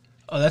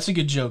 Oh, that's a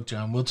good joke,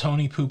 John. Will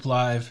Tony poop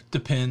live?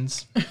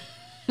 Depends.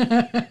 You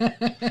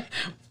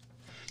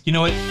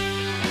know what?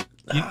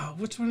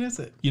 Which one is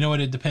it? You know what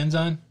it depends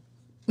on?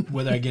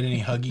 Whether I get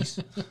any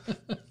huggies.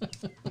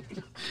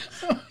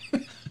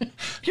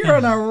 You're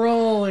on a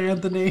roll,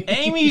 Anthony.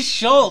 Amy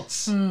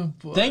Schultz. Oh,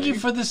 boy. Thank you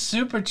for the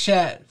super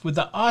chat with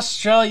the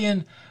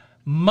Australian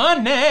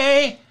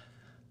money.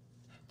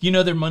 You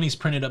know their money's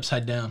printed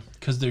upside down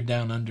because they're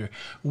down under.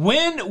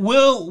 When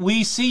will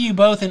we see you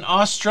both in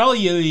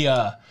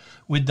Australia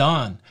with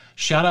Don?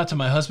 Shout out to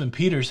my husband,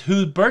 Peter's,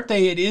 whose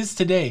birthday it is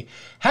today.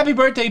 Happy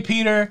birthday,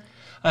 Peter.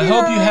 I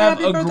hope you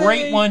have a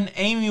great one.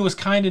 Amy was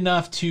kind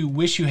enough to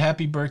wish you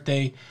happy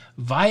birthday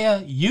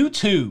via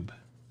YouTube.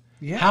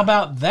 Yeah. How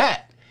about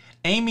that?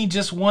 Amy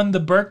just won the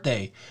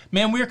birthday.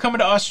 Man, we're coming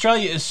to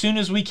Australia as soon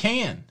as we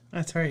can.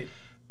 That's right.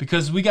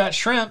 Because we got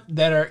shrimp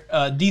that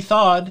are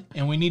de-thawed,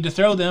 and we need to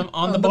throw them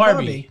on the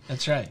Barbie.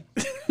 That's right.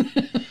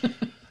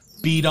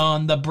 Beat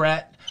on the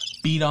brat.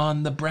 Beat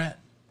on the brat.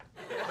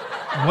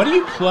 What are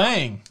you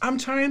playing? I'm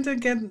trying to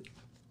get...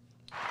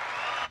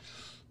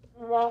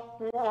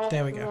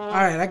 There we go. All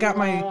right, I got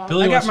my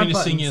Billy wants me to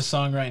buttons. sing you a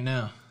song right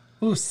now.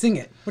 Ooh, sing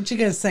it. What you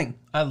gonna sing?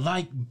 I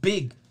like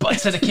big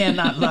butts that I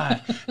cannot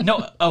lie.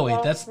 No, oh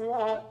wait,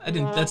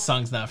 that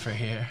song's not for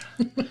here.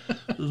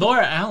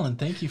 Laura Allen,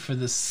 thank you for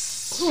this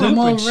super I'm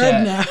all chat.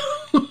 red now.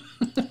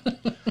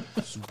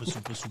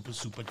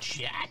 Super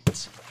chat.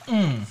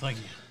 Thank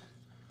you.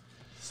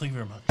 Thank you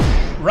very much.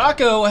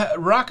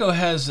 Rocco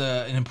has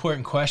an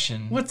important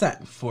question. What's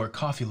that? For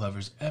coffee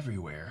lovers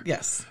everywhere.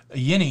 Yes.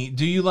 Yinny,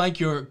 do you like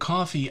your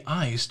coffee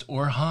iced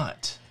or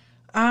hot?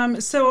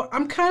 So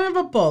I'm kind of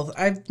a both.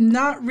 I've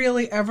not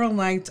really ever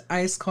liked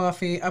iced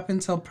coffee up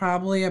until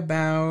probably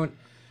about...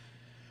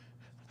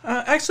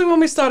 actually, when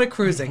we started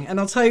cruising, and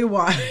I'll tell you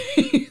why.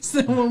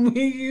 So when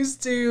we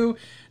used to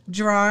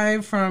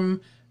drive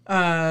from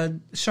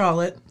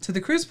Charlotte to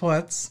the cruise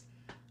ports,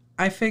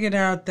 I figured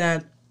out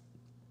that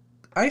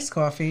iced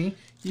coffee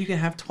you can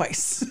have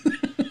twice.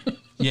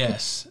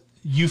 Yes,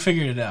 you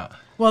figured it out.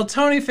 Well,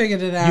 Tony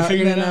figured it out. You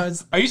figured it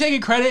out? Are you taking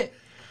credit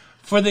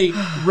for the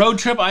road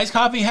trip iced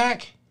coffee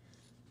hack?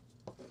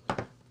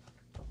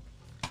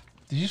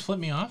 Did you just flip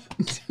me off?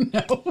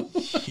 No.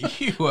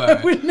 You I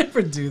are. would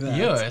never do that.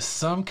 You are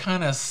some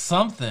kind of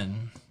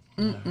something.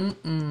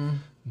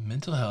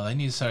 Mental health. I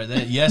need to start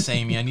that. Yes,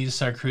 Amy, I need to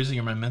start cruising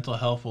or my mental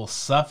health will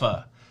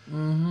suffer.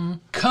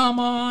 Come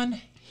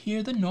on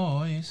Hear the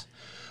noise.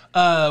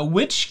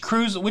 Which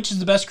is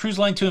the best cruise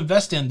line to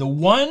invest in? The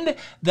one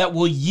that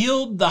will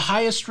yield the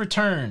highest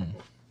return.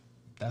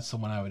 That's the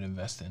one I would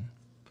invest in.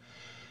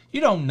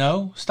 You don't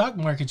know. Stock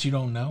markets, you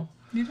don't know.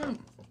 You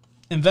don't.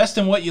 Invest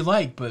in what you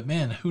like, but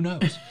man, who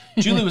knows?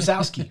 Julie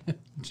Wazowski.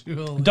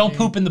 Don't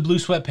poop in the blue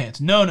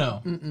sweatpants.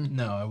 No.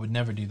 No, I would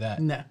never do that.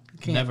 No.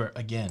 Can't. Never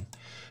again.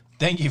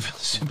 Thank you for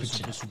the super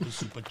chat.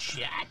 Super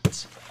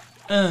chat.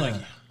 Thank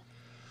you.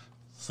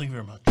 Thank you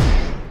very much.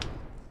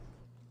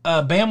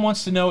 Bam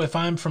wants to know if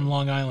I'm from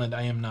Long Island.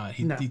 I am not.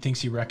 He No.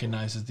 thinks he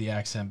recognizes the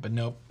accent, but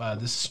nope.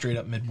 This is straight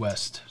up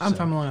Midwest. I'm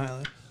from Long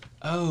Island.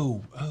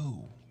 Oh.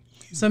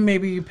 So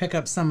maybe you pick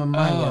up some of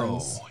my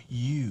words.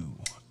 You.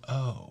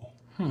 I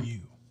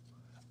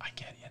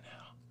get you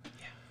now.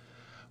 Yeah.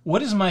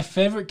 What is my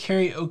favorite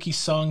karaoke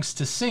songs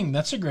to sing?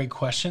 That's a great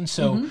question.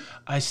 So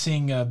I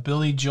sing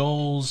Billy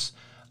Joel's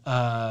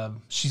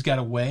She's Got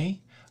Away.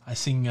 I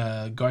sing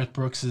Garth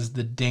Brooks's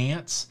The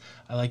Dance.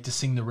 I like to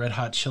sing the Red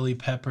Hot Chili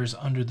Peppers'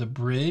 Under the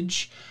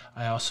Bridge.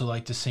 I also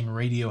like to sing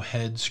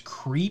Radiohead's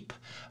Creep.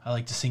 I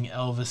like to sing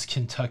Elvis'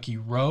 Kentucky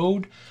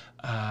Road.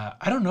 I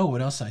don't know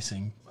what else I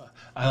sing.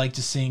 I like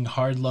to sing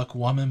Hard Luck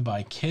Woman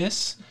by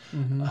Kiss.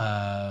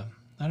 I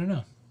don't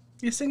know.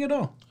 You sing it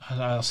all.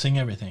 I'll sing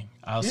everything.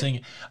 I'll sing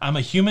it. I'm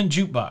a human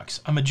jukebox.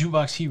 I'm a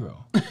jukebox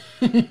hero.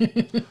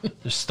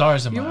 There's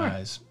stars in my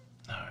eyes.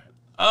 All right.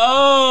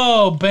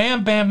 Oh,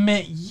 Bam Bam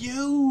meant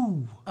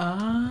you.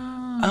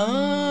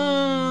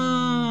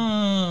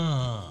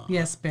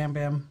 Yes, Bam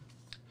Bam.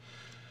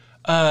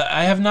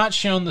 I have not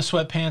shown the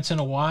sweatpants in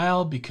a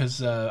while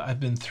because I've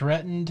been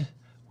threatened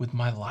with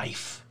my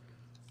life.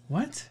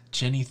 What?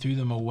 Jenny threw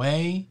them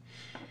away.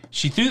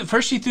 She threw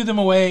them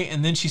away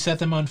and then she set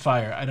them on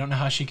fire. I don't know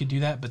how she could do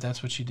that, but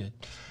that's what she did.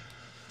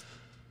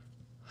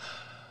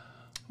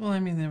 Well, I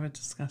mean, they were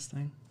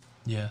disgusting.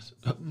 Yes.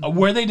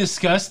 Were they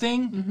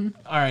disgusting?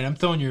 All right, I'm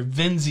throwing your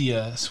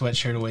Venzia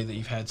sweatshirt away that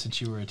you've had since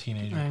you were a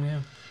teenager. I know.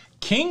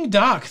 King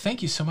Doc,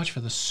 thank you so much for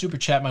the super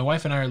chat. My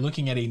wife and I are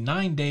looking at a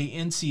 9-day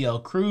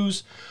NCL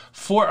cruise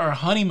for our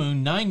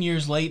honeymoon 9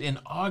 years late in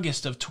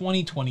August of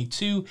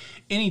 2022.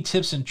 Any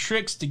tips and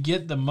tricks to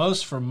get the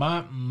most for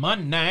my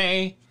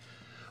money?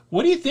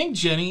 What do you think,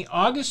 Jenny?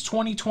 August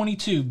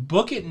 2022.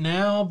 Book it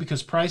now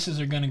because prices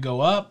are going to go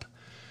up.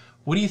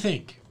 What do you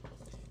think?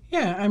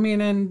 Yeah, I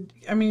mean,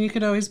 you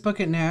could always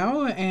book it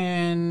now,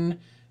 and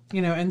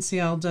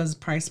NCL does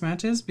price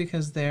matches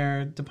because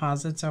their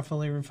deposits are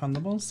fully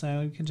refundable.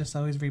 So you can just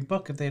always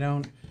rebook if they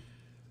don't,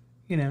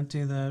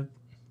 do the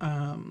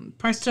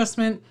price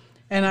adjustment.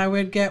 And I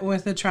would get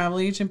with a travel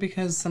agent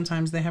because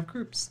sometimes they have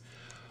groups.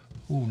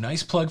 Ooh,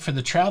 nice plug for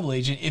the travel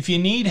agent. If you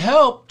need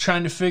help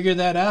trying to figure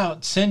that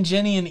out, send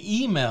Jenny an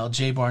email,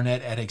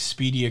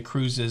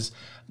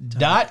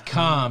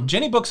 jbarnett@expediacruises.com.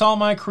 Jenny books all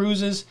my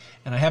cruises,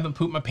 and I haven't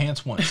pooped my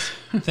pants once.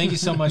 Thank you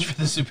so much for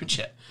the super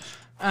chat.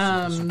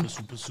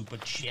 Super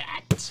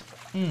chat.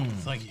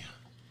 Thank you.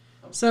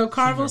 So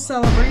Carnival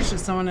Celebration,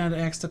 someone had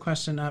asked a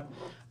question up.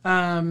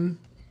 Can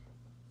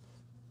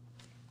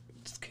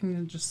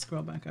you just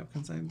scroll back up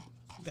because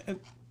it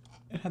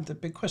had the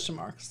big question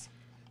marks.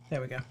 There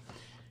we go.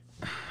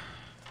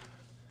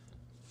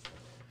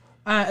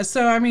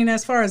 So, I mean,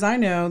 as far as I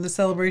know, the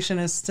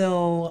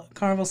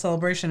Carnival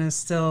Celebration is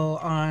still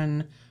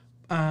on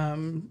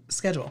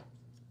schedule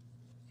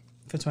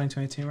for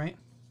 2022, right?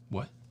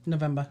 What?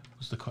 November.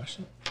 Was the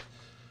question?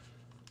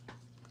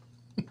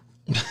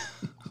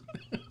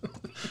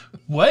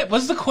 What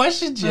was the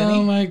question, Jenny?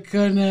 Oh, my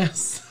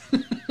goodness.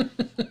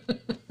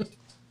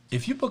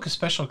 If you book a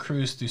special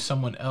cruise through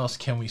someone else,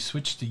 can we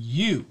switch to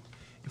you?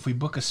 If we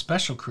book a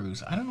special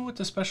cruise, I don't know what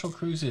the special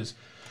cruise is.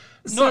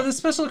 So the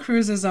special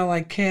cruises are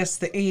like Kiss,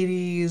 the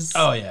 80s.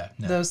 Oh, yeah.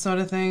 No. Those sort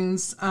of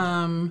things.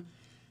 No,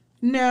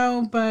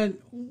 but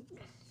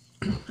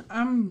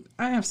I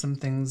have some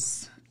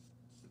things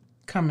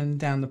coming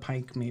down the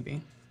pike,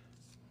 maybe.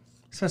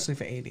 Especially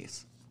for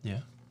 80s. Yeah.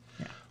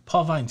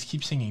 Paul Vines,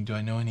 keep singing. Do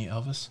I know any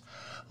Elvis?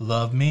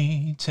 Love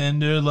me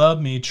tender,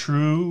 love me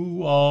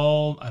true,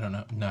 all... I don't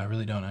know. No, I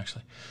really don't,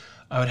 actually.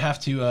 I'd have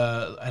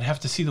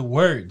to see the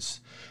words.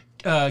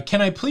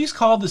 Can I please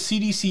call the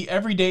CDC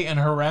every day and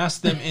harass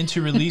them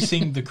into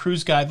releasing the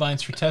cruise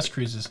guidelines for test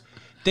cruises?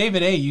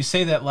 David A., you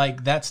say that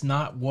like that's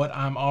not what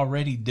I'm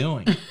already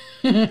doing.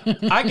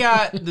 I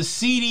got the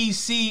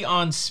CDC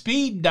on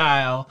speed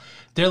dial.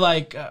 They're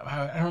like,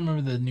 I don't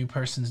remember the new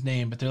person's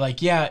name, but they're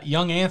like, yeah,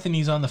 young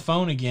Anthony's on the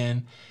phone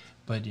again.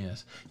 But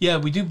yes. Yeah,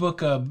 we do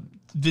book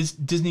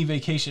Disney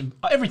vacation,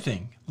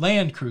 everything.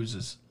 Land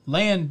cruises,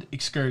 land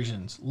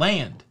excursions,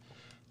 land.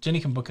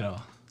 Jenny can book it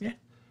all. Yeah.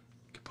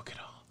 Can book it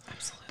all.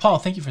 Absolutely. Paul,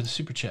 thank you for the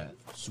super chat.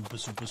 Super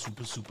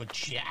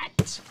chat.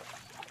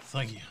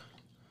 Thank you.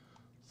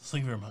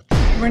 Thank you very much.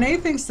 Renee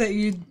thinks that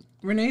you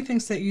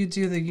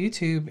do the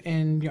YouTube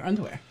in your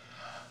underwear.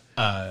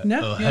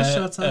 No, you have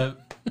shorts on.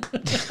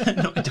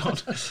 No, I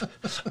don't.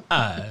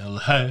 I'll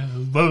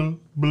have a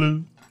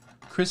blue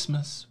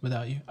Christmas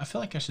without you. I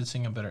feel like I should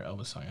sing a better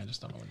Elvis song. I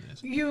just don't know what it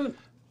is.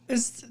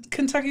 Is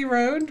Kentucky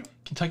Road?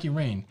 Kentucky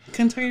Rain.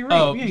 Kentucky Road.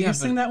 Oh, yeah, yeah, you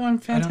sing that one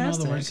fantastic. I don't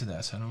know the words to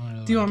that, so I don't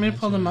really Do you want me to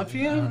pull them up for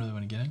you? I don't really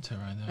want to get into it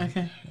right now.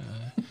 Okay.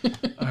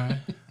 All right.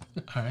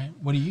 All right.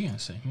 What are you going to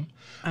sing?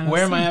 I don't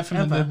Where am I sing at from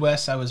the ever.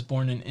 Midwest? I was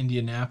born in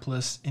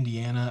Indianapolis,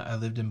 Indiana. I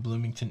lived in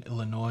Bloomington,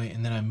 Illinois,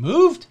 and then I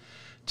moved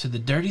to the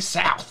dirty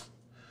South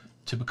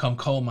to become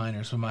coal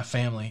miners with my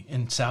family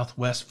in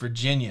Southwest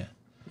Virginia.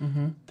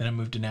 Mm-hmm. Then I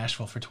moved to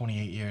Nashville for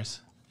 28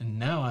 years, and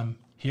now I'm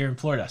here in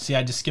Florida. See,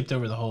 I just skipped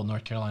over the whole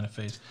North Carolina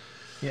phase.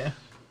 Yeah.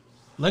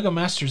 Lego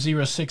Master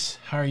 06,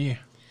 how are you?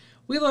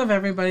 We love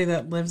everybody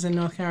that lives in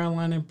North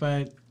Carolina,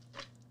 but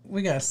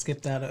we got to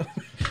skip that over.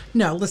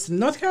 No, listen,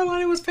 North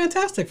Carolina was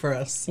fantastic for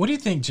us. What do you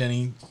think,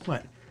 Jenny?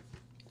 What?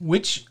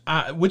 Which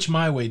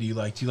My Way do you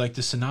like? Do you like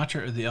the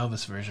Sinatra or the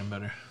Elvis version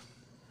better?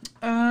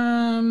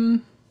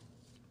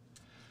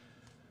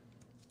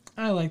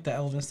 I like the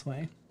Elvis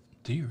way.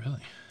 Do you really?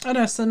 Oh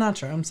no,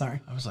 Sinatra. I'm sorry.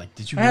 I was like,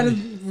 did you I had really?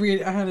 to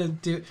read. I had to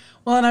do.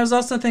 Well, and I was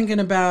also thinking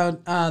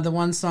about the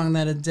one song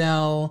that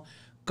Adele,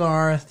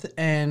 Garth,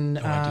 and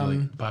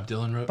Bob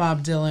Dylan wrote?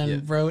 Bob Dylan Yeah.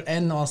 wrote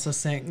and also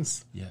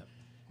sings. Yeah.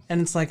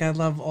 And it's like I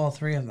love all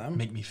three of them.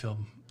 Make you feel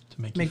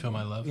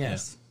my love?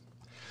 Yes.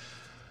 Yeah.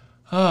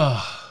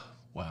 Oh,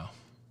 wow.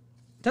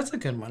 That's a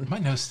good one. My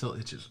nose still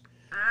itches.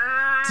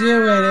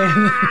 Do it.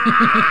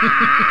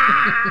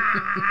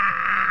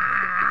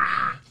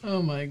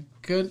 Oh my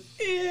good.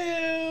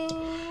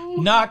 Ew.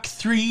 Knock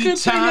three Good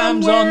thing I'm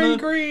times on wearing the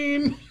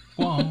green.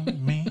 want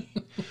me,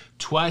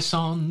 twice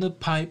on the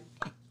pipe.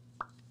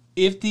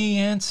 If the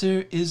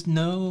answer is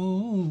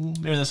no.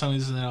 Remember that song we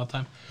listen to that all the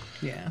time?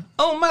 Yeah.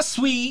 Oh, my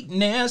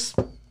sweetness,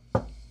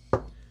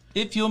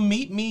 if you'll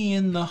meet me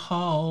in the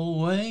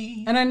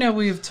hallway. And I know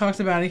we've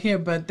talked about it here,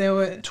 but there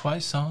were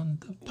Twice on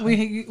the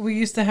pipe. we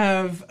used to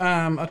have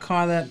a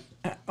car that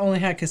only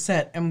had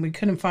cassette, and we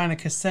couldn't find a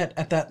cassette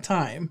at that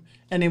time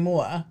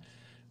anymore,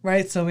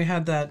 right? So we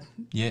had that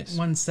Yes.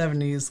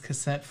 170s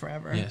cassette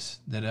forever. Yes.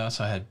 That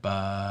also had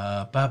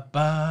ba ba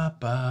ba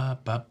ba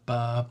ba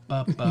ba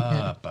ba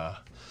ba ba.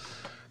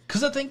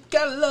 'Cause I think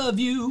I love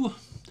you.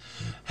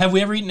 Have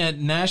we ever eaten at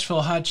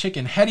Nashville Hot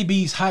Chicken? Hattie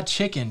B's Hot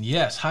Chicken.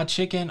 Yes, hot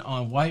chicken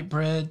on white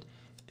bread.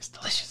 It's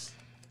delicious.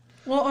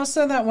 Well,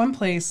 also that one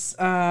place.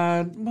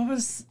 What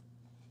was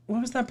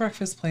that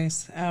breakfast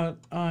place out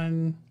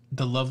on?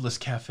 The Loveless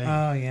Cafe,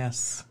 Oh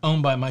yes,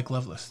 owned by Mike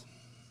Loveless.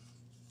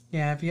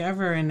 yeah. If you're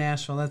ever in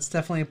Nashville, that's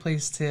definitely a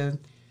place to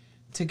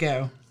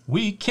go.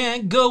 We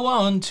can't go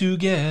on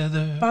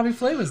together Bobby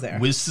Flay was there.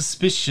 with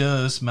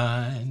suspicious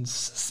minds.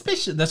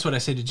 Suspicious. That's what I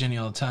say to Jenny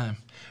all the time.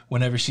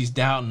 Whenever she's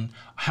doubting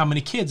how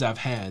many kids I've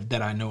had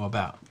that I know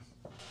about.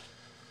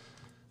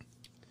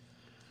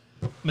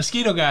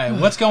 Mosquito Guy,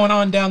 what's going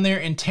on down there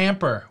in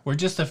Tampa? We're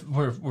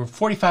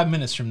 45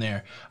 minutes from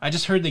there. I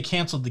just heard they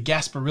canceled the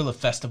Gasparilla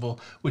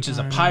Festival, which is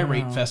a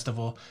pirate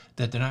festival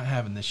that they're not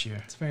having this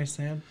year. It's very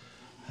sad.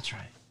 That's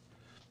right.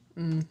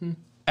 Mm-hmm.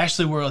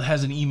 Ashley World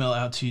has an email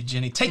out to you,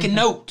 Jenny. Take a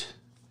note.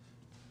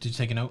 Did you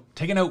take a note?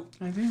 Take a note.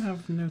 I do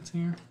have notes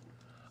here.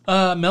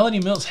 Melody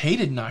Mills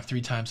hated Knock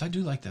Three Times. I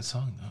do like that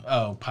song, though.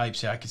 Oh,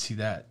 Pipes. Yeah, I could see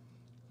that.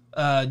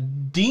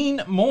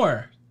 Dean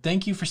Moore,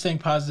 thank you for staying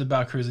positive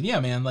about cruising. Yeah,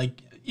 man, like,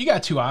 you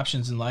got two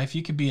options in life.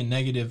 You could be a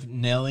negative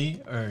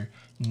Nelly or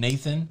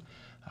Nathan.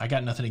 I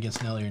got nothing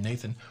against Nelly or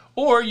Nathan.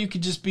 Or you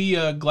could just be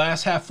a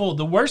glass half full.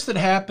 The worst that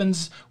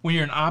happens when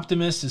you're an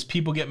optimist is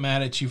people get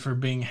mad at you for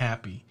being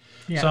happy.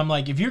 Yeah. So I'm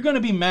like, if you're going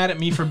to be mad at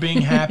me for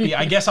being happy,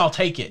 I guess I'll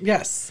take it.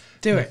 Yes,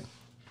 do it.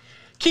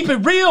 Keep it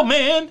real,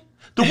 man.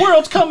 The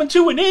world's coming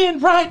to an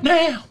end right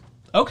now.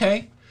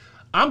 Okay.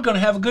 I'm going to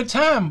have a good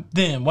time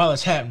then while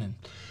it's happening.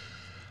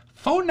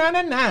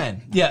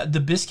 $4.99. Yeah, the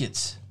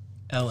biscuits.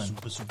 Ellen.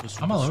 Super,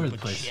 I'm all over the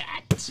super place.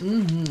 chat.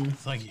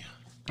 Thank you.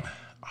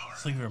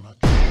 Thank you very much.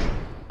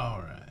 All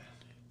right.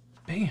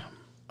 Bam.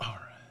 All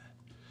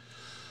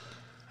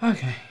right.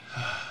 Okay.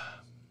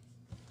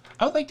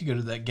 I would like to go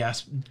to that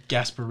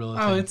Gasparilla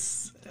thing. Oh,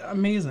 it's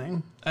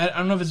amazing. I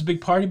don't know if it's a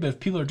big party, but if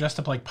people are dressed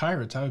up like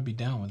pirates, I would be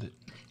down with it.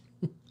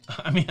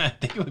 I mean, I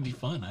think it would be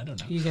fun. I don't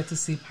know. You get to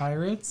see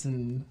pirates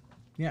and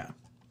yeah.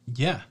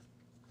 Yeah.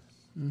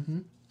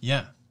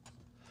 Yeah.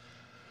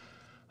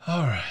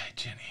 All right,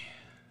 Jenny.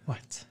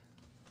 What?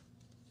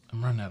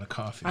 I'm running out of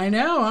coffee. I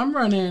know, I'm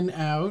running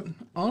out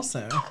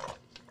also.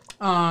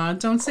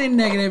 Don't say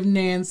negative,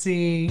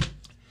 Nancy.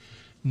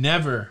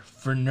 Never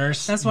for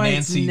Nurse That's why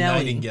it's Nancy Nelly.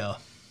 Nightingale.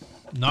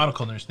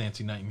 Nautical Nurse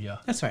Nancy Nightingale.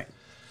 That's right.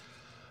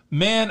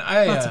 Man,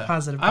 Lots of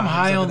positive I'm vibes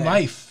high over on there.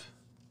 life.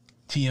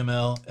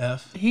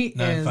 TMLF. He is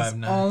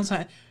 959. all the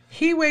time.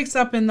 He wakes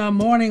up in the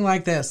morning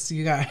like this,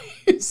 you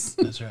guys.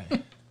 That's right.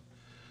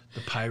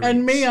 The pirates.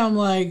 And me, I'm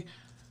like,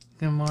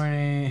 good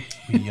morning.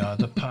 We are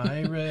the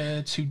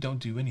pirates who don't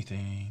do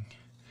anything.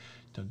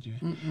 Don't do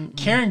it.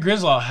 Karen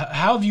Grislaw,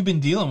 how have you been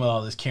dealing with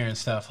all this Karen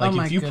stuff? Like, Oh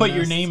my if you put your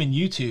goodness. name in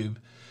YouTube,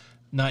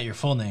 not your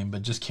full name,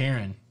 but just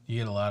Karen, you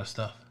get a lot of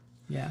stuff.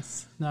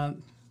 Yes. No,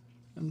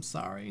 I'm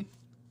sorry.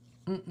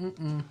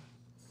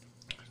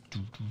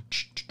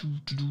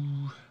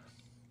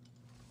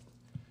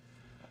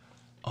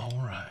 All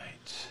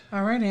right.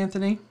 All right,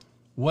 Anthony.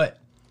 What?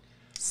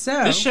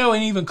 So This show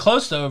ain't even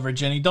close to over,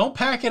 Jenny. Don't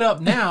pack it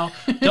up now.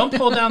 Don't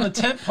pull down the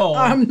tent pole.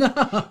 I'm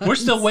not. We're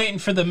still waiting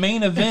for the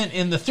main event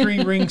in the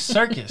 3-ring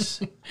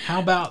circus. How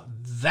about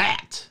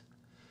that?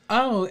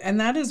 Oh, and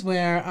that is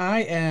where I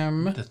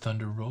am. The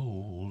thunder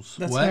rolls.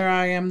 That's What? where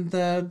I am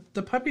the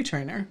puppy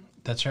trainer.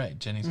 That's right.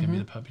 Jenny's going to be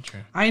the puppy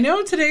trainer. I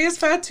know today is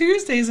Fat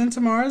Tuesdays and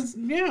tomorrow's,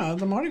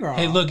 the Mardi Gras.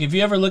 Hey, look, if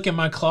you ever look in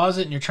my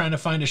closet and you're trying to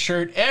find a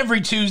shirt, every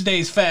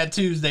Tuesday's Fat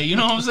Tuesday. You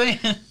know what I'm saying?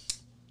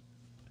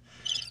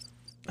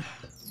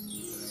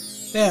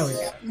 There we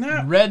go.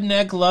 Now,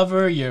 Redneck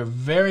lover, you're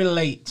very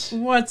late.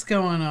 what's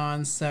going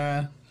on,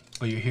 Sarah?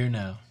 But you're here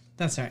now.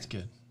 That's right.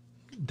 Good.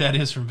 That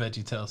is from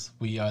VeggieTales.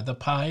 We are the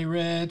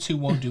pirates who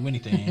won't do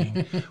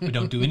anything. We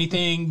don't do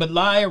anything but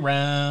lie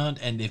around.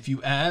 And if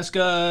you ask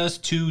us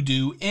to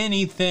do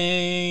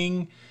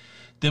anything,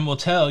 then we'll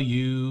tell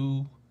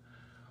you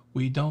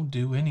we don't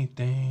do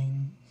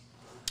anything.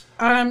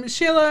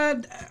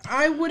 Sheila,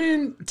 I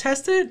wouldn't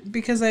test it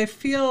because I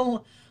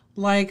feel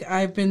like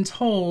I've been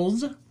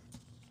told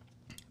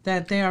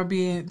that they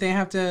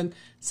have to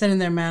send in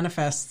their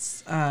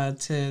manifests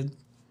to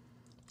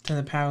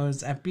the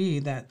powers at be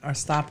that are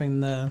stopping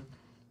the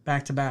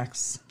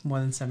back-to-backs more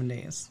than 7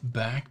 days.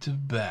 Back to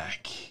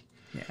back.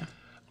 Yeah.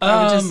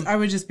 I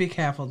would just be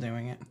careful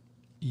doing it.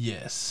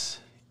 Yes.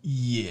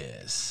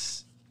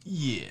 Yes.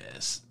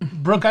 Yes.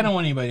 Brooke, I don't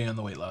want anybody on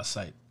the weight loss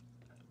site.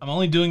 I'm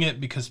only doing it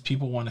because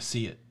people want to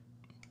see it.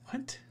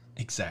 What?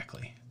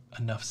 Exactly.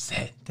 Enough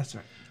said. That's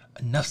right.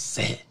 Enough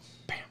said.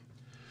 Bam.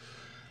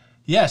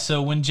 Yeah,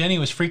 so when Jenny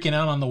was freaking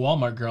out on the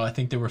Walmart girl, I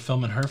think they were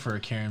filming her for a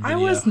Karen video. I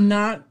was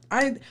not.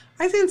 I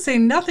didn't say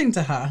nothing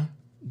to her.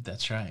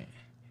 That's right.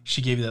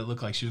 She gave you that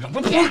look like she was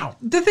going, "Wow."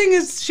 The thing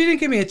is, she didn't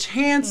give me a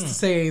chance to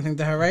say anything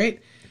to her,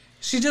 right?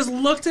 She just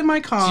looked in my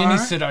car. Jenny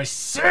said, I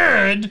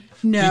said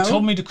No. you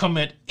told me to come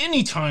at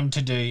any time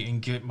today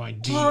and get my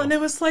deal. Well, and it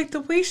was like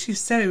the way she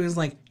said it was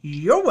like,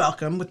 "You're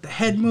welcome," with the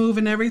head move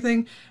and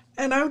everything.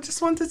 And I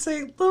just wanted to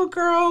say, little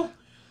girl,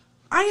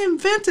 I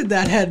invented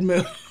that head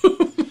move.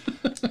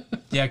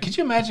 Yeah, could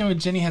you imagine when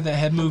Jenny had that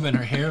head move and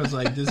her hair was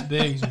like this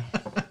big?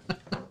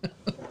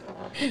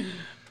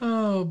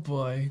 Oh,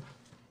 boy.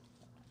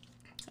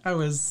 I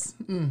was...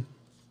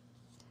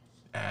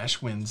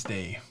 Ash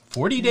Wednesday.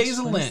 40 days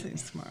of Lent.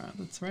 Wednesdays tomorrow.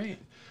 That's right.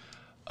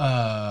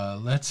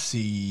 Let's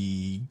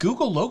see.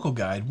 Google Local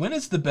Guide. When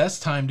is the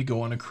best time to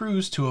go on a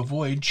cruise to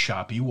avoid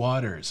choppy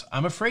waters?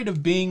 I'm afraid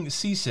of being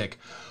seasick.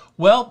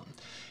 Well,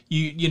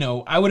 you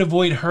know, I would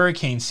avoid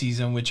hurricane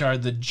season, which are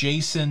the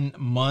Jason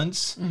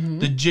months,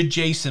 the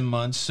Jason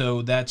months.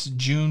 So that's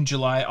June,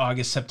 July,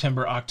 August,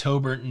 September,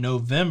 October,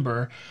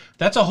 November.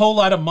 That's a whole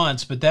lot of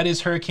months, but that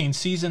is hurricane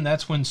season.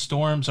 That's when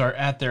storms are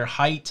at their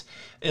height,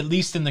 at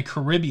least in the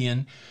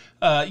Caribbean.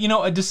 You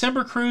know, a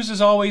December cruise is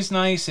always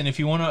nice, and if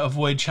you want to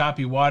avoid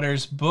choppy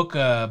waters, book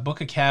a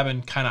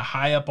cabin kind of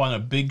high up on a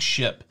big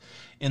ship.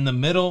 In the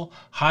middle,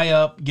 high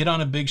up, get on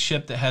a big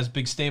ship that has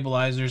big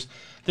stabilizers.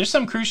 There's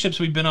some cruise ships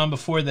we've been on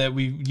before that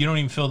you don't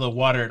even feel the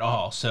water at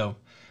all, so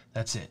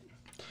that's it.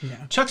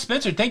 Yeah. Chuck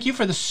Spencer, thank you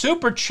for the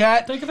super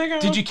chat. Thank you.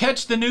 Did you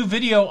catch the new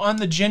video on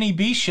the Jenny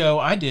B show?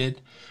 I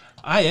did.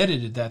 I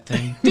edited that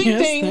thing. Ding,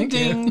 Yes, ding, thank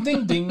ding, you.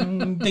 ding, ding,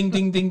 ding,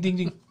 ding, ding, ding,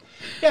 ding.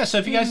 Yeah, so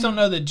if you guys don't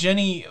know that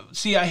Jenny...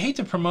 See, I hate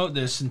to promote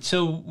this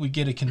until we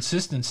get a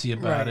consistency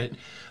about Right. it.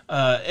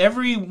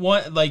 Every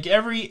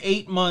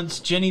 8 months,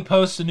 Jenny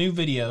posts a new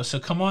video. So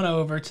come on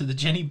over to the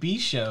Jenny B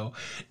show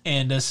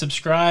and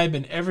subscribe,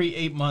 and every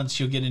 8 months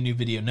you'll get a new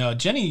video. No,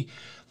 Jenny...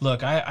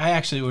 Look, I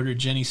actually ordered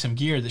Jenny some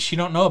gear that she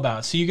don't know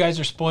about. So you guys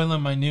are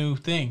spoiling my new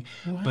thing.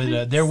 What?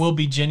 But there will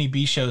be Jenny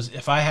B shows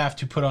if I have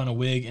to put on a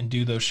wig and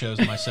do those shows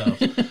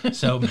myself.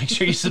 So make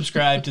sure you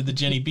subscribe to the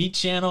Jenny B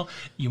channel.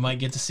 You might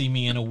get to see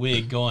me in a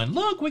wig going,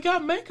 look, we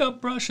got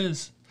makeup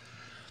brushes.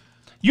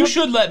 You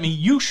should let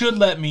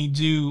me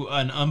do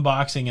an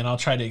unboxing, and I'll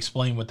try to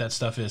explain what that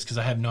stuff is because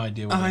I have no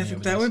idea what I any think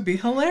of it that is. would be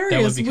hilarious.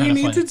 That would be We kinda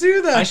need fun. to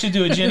do that. I should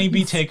do a Jenny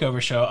B takeover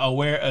show. I'll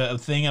wear a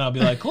thing and I'll be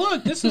like,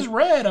 look, this is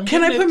red.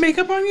 Can I put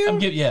makeup on you? I'm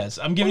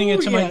giving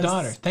it to my yes.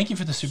 daughter. Thank you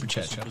for the super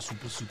chat, Chuck.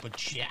 Super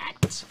chat.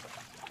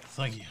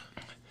 Thank you.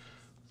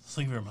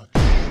 Thank you very much.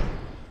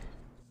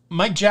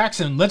 Mike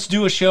Jackson, let's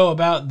do a show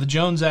about the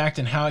Jones Act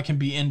and how it can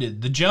be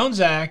ended. The Jones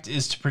Act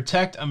is to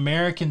protect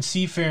American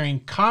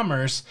seafaring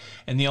commerce,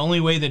 and the only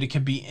way that it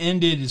can be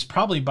ended is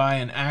probably by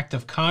an act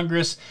of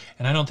Congress,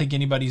 and I don't think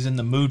anybody's in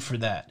the mood for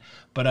that.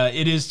 But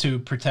it is to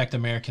protect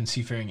American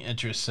seafaring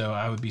interests, so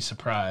I would be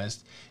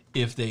surprised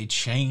if they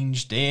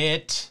changed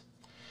it.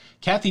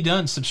 Kathy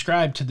Dunn,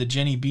 subscribe to the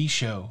Jenny B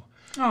Show.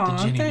 Oh,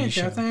 Jenny B thank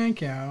you, Show.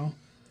 thank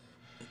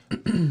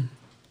you.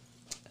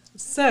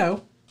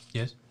 So,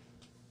 Yes?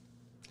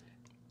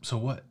 So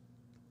what?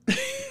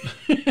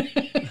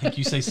 Like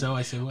you say so,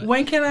 I say what?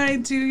 when can I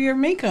do your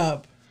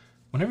makeup?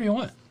 Whenever you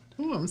want.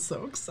 Oh, I'm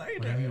so excited.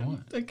 Whatever you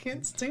want. I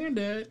can't stand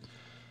it.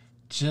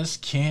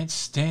 Just can't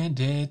stand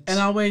it. And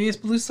I'll wear these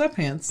blue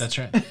sweatpants. That's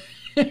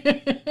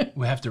right.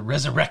 We have to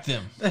resurrect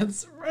them.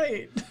 That's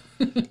right.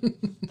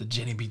 The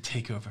Jenny B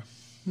takeover.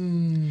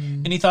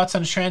 Any thoughts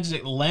on a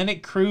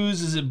transatlantic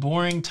cruise? Is it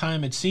boring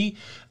time at sea?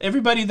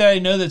 Everybody that I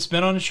know that's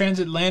been on a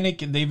transatlantic,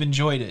 they've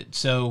enjoyed it.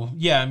 So,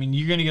 yeah, I mean,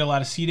 you're going to get a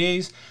lot of sea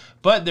days.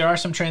 But there are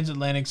some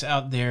transatlantics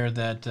out there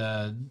that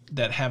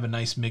that have a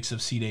nice mix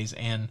of sea days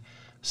and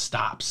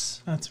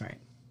stops. That's right.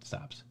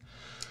 Stops.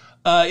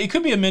 It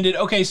could be amended.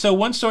 Okay, so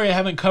one story I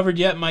haven't covered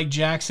yet, Mike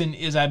Jackson,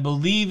 is I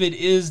believe it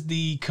is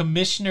the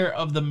commissioner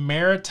of the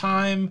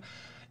maritime.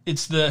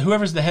 It's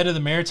whoever's the head of the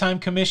Maritime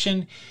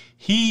Commission.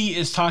 He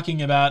is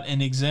talking about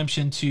an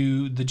exemption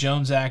to the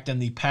Jones Act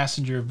and the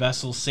Passenger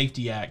Vessel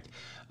Safety Act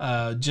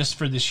just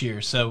for this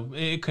year. So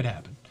it could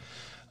happen.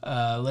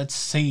 Let's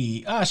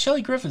see.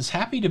 Shelly Griffiths,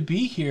 happy to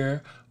be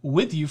here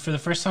with you for the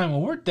first time.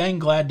 Well, we're dang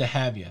glad to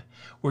have you.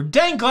 We're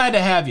dang glad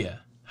to have you.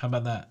 How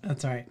about that?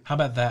 That's right. How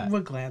about that? We're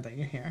glad that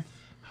you're here.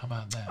 How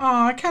about that?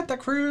 Aw, Cat the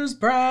Cruise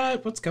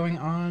Brat. What's going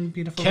on,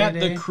 beautiful Cat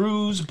lady? the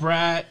Cruise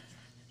Brat.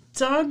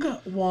 Doug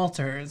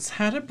Walters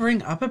had to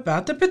bring up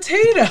about the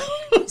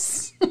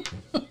potatoes.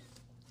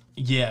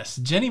 Yes,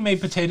 Jenny made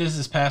potatoes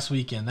this past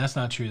weekend. That's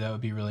not true. That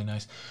would be really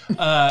nice.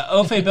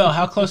 Ofe Bell,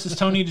 how close is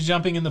Tony to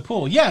jumping in the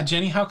pool? Yeah,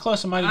 Jenny, how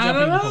close am I to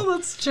jumping in the pool?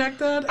 Let's check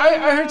that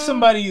I heard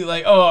somebody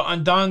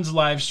on Don's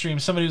live stream,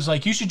 somebody was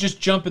like, you should just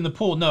jump in the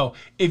pool. No,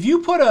 if you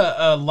put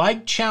a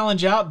like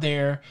challenge out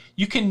there,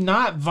 you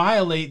cannot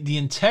violate the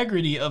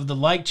integrity of the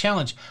like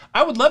challenge.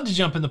 I would love to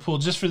jump in the pool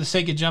just for the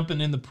sake of jumping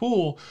in the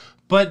pool,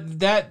 but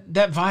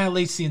that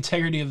violates the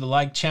integrity of the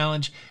like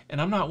challenge, and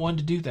I'm not one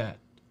to do that.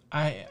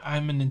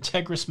 I'm an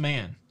integrous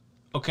man.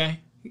 Okay?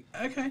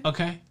 Okay.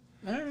 Okay?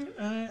 All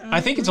right.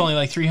 I think it's only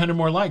like 300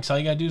 more likes. All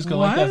you gotta do is go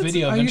like that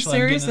video. Are you Eventually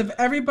serious? If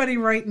everybody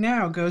right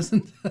now goes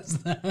and does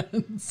that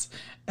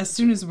as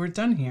soon as we're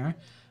done here.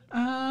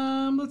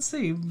 Let's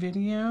see.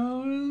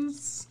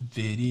 Videos.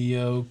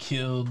 Video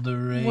killed the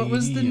radio. What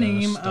was the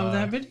name star. of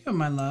that video,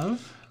 my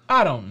love?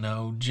 I don't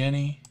know,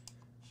 Jenny.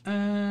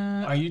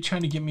 Are you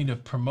trying to get me to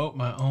promote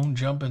my own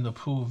jump in the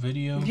pool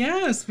video?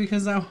 Yes,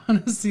 because I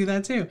want to see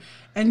that too.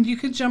 And you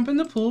could jump in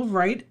the pool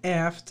right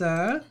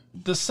after.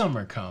 The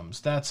summer comes.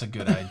 That's a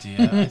good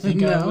idea. I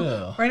think I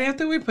will. Right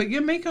after we put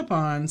your makeup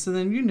on, so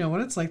then you know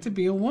what it's like to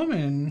be a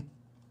woman.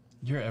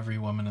 You're every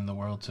woman in the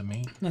world to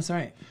me. That's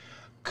right.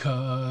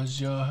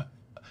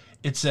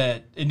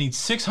 It needs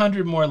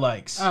 600 more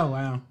likes. Oh,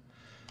 wow.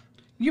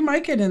 You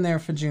might get in there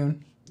for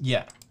June.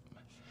 Yeah.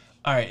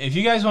 All right, if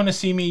you guys want to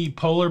see me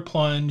polar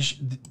plunge,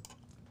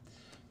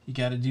 you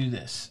got to do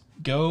this.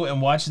 Go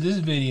and watch this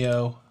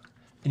video,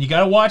 and you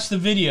got to watch the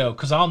video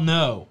because I'll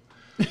know.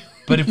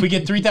 But if we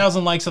get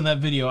 3,000 likes on that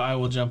video, I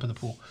will jump in the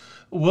pool.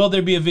 Will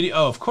there be a video?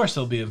 Oh, of course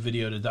there'll be a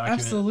video to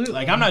document. Absolutely.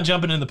 Like, I'm not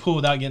jumping in the pool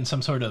without getting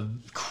some sort of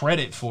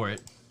credit for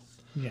it.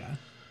 Yeah.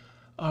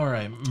 All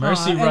right,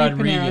 Mercy Eddie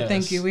Rodriguez. Panera,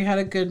 thank you. We had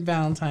a good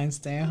Valentine's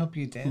Day. I hope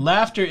you did.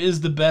 Laughter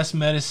is the best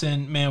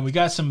medicine. Man, we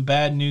got some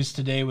bad news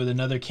today with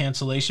another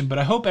cancellation, but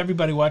I hope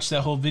everybody watched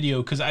that whole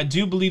video because I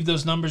do believe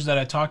those numbers that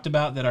I talked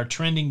about that are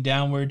trending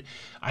downward,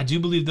 I do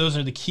believe those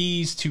are the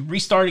keys to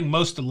restarting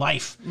most of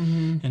life.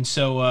 And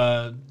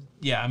so,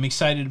 yeah, I'm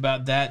excited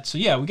about that. So,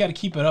 yeah, we got to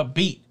keep it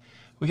upbeat.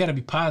 We got to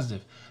be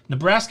positive.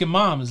 Nebraska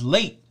mom is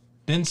late.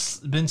 Been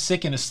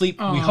sick and asleep.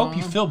 Aww, we hope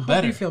you feel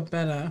better. Hope you feel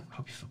better.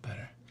 Hope you feel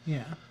better.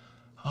 Yeah.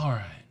 All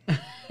right.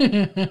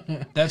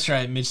 That's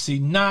right, Mitch. See,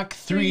 knock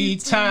three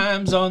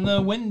times on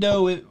the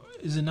window.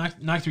 Is it knock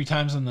 3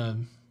 times on the...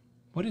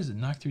 What is it?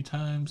 Knock 3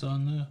 times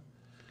on the...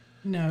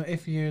 No,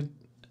 if you're...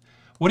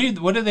 What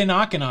are they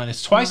knocking on?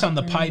 It's twice on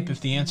the pipe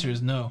if the answer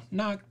is no.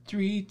 Knock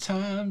 3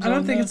 times I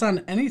don't think it's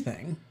on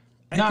anything.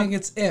 I think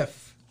it's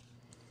if.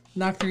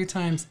 Knock 3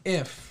 times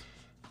if.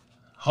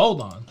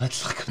 Hold on.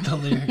 Let's look up the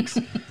lyrics.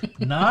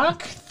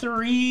 Knock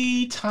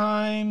 3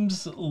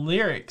 times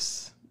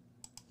lyrics.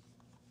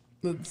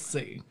 Let's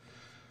see.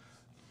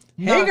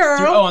 Knock Hey,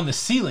 girl. on the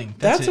ceiling.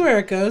 That's where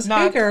it goes.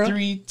 Knock hey, girl.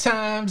 3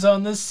 times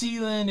on the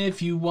ceiling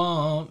if you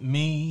want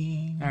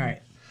me. All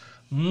right.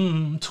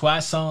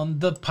 Twice on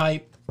the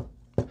pipe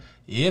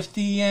if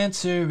the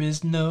answer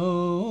is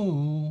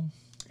no.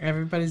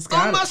 Everybody's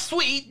got Oh, my it.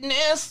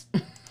 sweetness.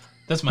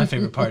 That's my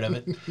favorite part of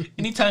it.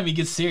 Anytime he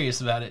gets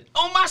serious about it.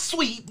 Oh, my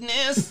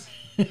sweetness.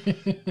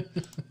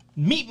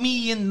 Meet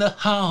me in the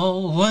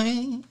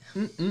hallway.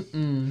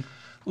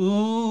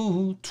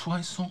 Ooh,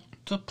 twice on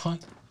the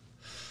pipe.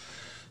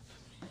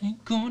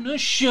 Ain't gonna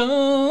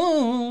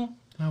show.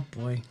 Oh,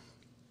 boy.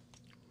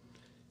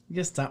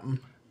 Get something.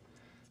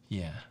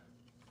 Yeah.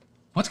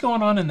 What's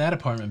going on in that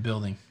apartment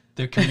building?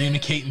 They're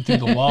communicating through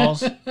the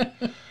walls.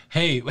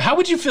 Hey, how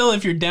would you feel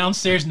if your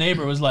downstairs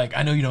neighbor was like,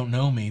 I know you don't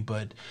know me,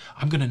 but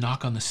I'm going to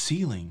knock on the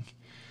ceiling?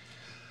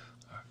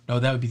 No,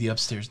 that would be the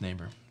upstairs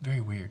neighbor.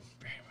 Very weird.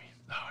 Very weird.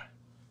 All right.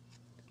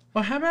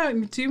 Well, how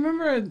about... Do you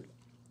remember...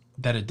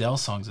 That Adele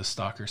song's a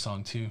stalker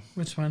song, too.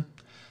 Which one?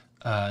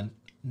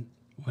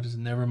 What is it?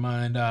 Never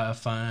mind, I'll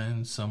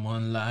find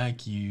someone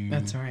like you.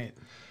 That's right.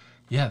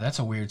 Yeah, that's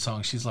a weird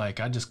song. She's like,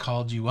 I just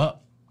called you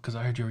up because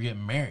I heard you were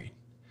getting married.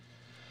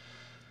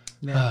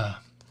 Yeah.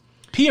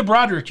 Pia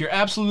Broderick, you're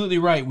absolutely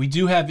right. We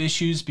do have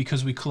issues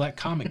because we collect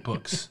comic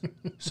books.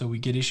 So we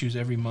get issues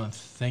every month.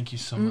 Thank you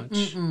so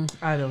much.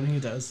 I don't. He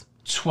does.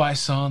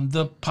 Twice on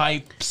the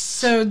pipes.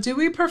 So, do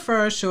we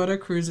prefer shorter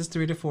cruises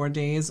 3 to 4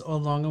 days or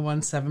longer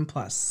ones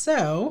 7+?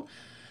 So,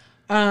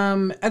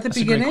 at the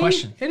beginning, a great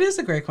question. It is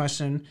a great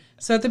question.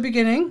 So, at the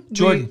beginning,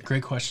 Jordan,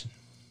 great question.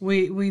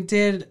 We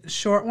did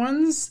short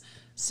ones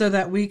so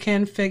that we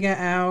can figure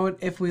out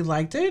if we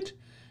liked it,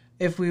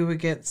 if we would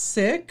get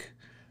sick,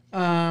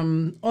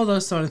 all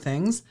those sort of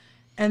things.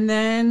 And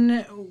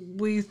then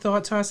we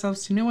thought to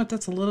ourselves, you know what,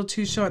 that's a little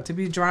too short to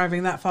be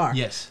driving that far.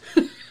 Yes.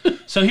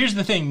 So here's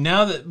the thing.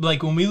 Now that,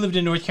 like, when we lived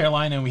in North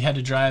Carolina and we had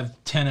to drive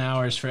 10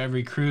 hours for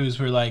every cruise,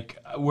 we're like,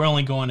 we're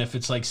only going if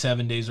it's like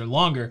 7 days or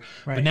longer.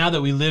 Right. But now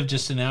that we live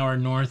just an hour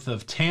north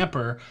of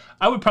Tampa,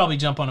 I would probably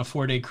jump on a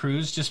 4-day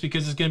cruise just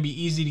because it's going to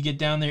be easy to get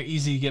down there,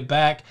 easy to get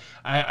back.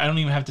 I don't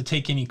even have to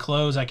take any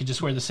clothes. I could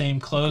just wear the same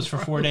clothes for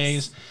 4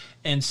 days.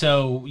 And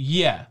so,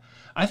 yeah,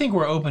 I think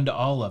we're open to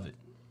all of it.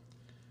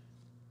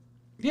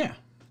 Yeah.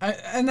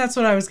 And that's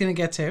what I was going to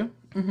get to.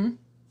 Mm-hmm.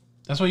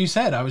 That's what you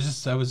said. I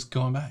was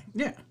going back.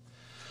 Yeah.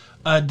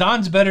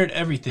 Don's better at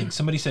everything.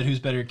 Somebody said, who's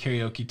better at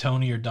karaoke,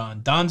 Tony or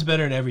Don? Don's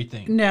better at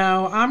everything.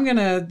 No,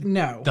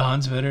 no.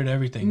 Don's better at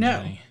everything, No.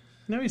 Jenny.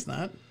 No, he's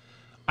not.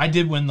 I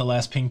did win the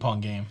last ping pong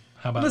game.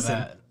 How about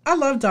that? I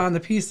love Don to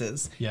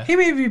pieces. Yeah. He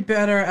may be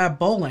better at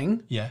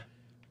bowling, Yeah.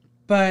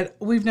 but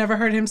we've never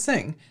heard him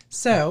sing.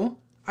 So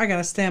I got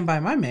to stand by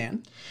my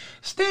man.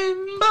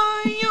 Stand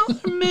by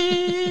your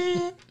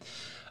man.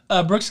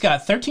 Brooks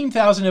Scott,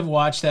 13,000 have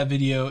watched that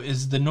video.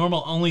 Is the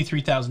normal only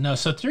 3,000? No,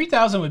 so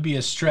 3,000 would be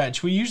a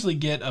stretch. We usually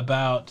get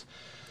about,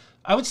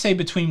 I would say,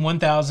 between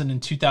 1,000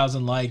 and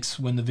 2,000 likes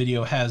when the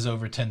video has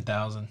over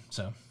 10,000.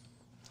 So,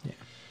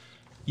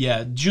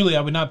 yeah, Julie,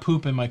 I would not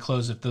poop in my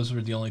clothes if those were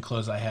the only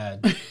clothes I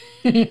had.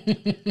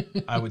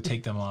 I would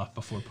take them off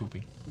before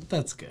pooping.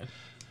 That's good.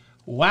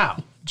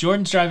 Wow.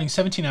 Jordan's driving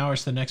 17 hours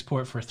to the next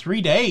port for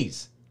 3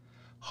 days.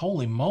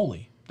 Holy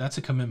moly. That's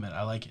a commitment.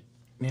 I like it.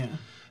 Yeah.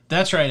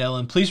 That's right,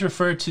 Ellen. Please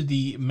refer to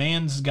the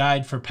Man's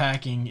Guide for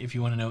Packing if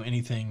you want to know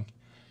anything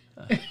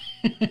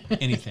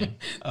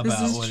about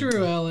This is what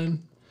true,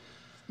 Ellen.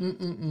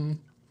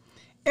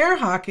 Air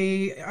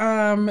hockey,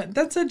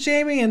 that's a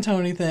Jamie and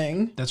Tony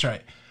thing. That's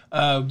right.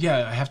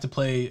 Yeah, I have to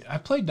play. I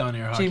played Don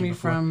Air Hockey Jamie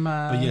before, from,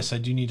 but yes, I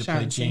do need to play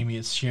Sharon at Sea. Jamie.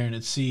 It's Sharon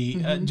at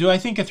Sea. Do I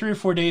think a 3 or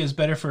 4 day is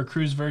better for a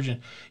cruise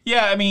version?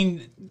 Yeah, I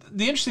mean,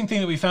 the interesting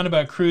thing that we found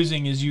about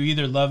cruising is you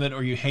either love it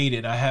or you hate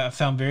it. I have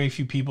found very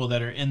few people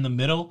that are in the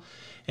middle.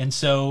 And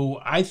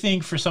so I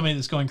think for somebody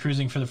that's going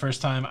cruising for the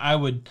first time, I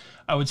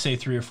would say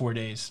 3 or 4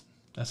 days.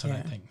 That's what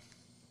I think.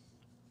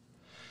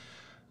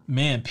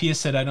 Man, Pia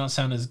said I don't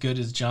sound as good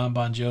as John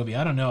Bon Jovi.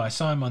 I don't know. I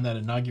saw him on that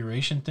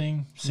inauguration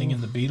thing singing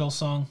the Beatles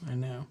song. I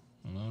know.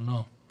 Oh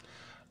no.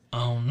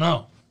 Oh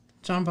no.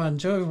 John Bon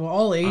Jovi, we're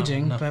all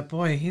aging, but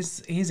boy,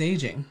 he's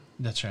aging.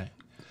 That's right.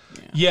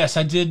 Yeah. Yes,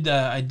 I did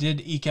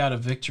eke out a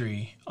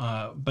victory.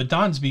 But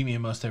Don's beat me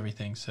in most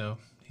everything, so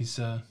he's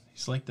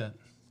like that.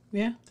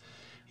 Yeah.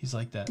 He's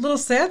like that. A little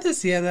sad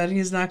this year that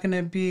he's not going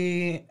to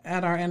be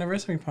at our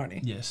anniversary party.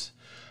 Yes.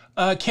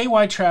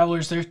 KY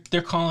Travelers,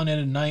 they're calling it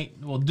a night.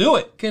 Well, do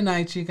it. Good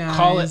night, you guys.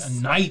 Call it a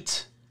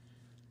night.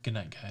 Good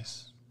night,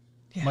 guys.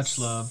 Yes. Much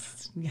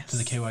love to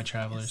the KY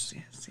Travelers.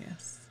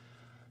 Yes.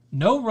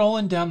 No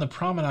rolling down the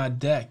promenade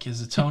deck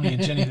is a Tony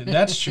and Jenny.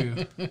 That's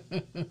true.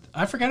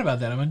 I forgot about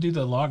that. I'm going to do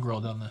the log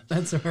roll down the...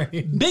 That's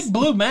right. Big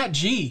Blue Matt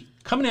G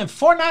coming in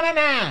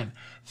 $4.99.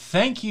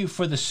 Thank you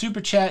for the super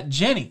chat.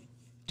 Jenny,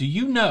 do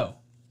you know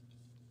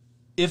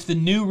if the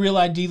new Real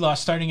ID law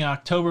starting in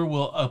October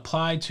will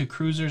apply to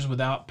cruisers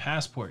without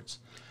passports?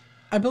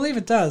 I believe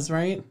it does,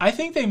 right? I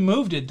think they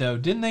moved it though,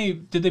 didn't they?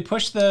 Did they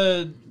push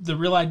the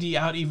Real ID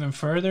out even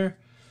further?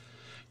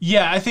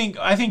 Yeah, I think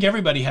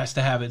everybody has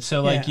to have it.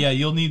 So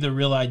you'll need the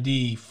Real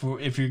ID for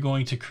if you're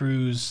going to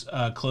cruise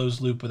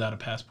closed loop without a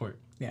passport.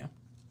 Yeah.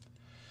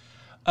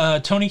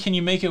 Tony, can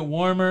you make it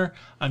warmer?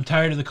 I'm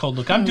tired of the cold.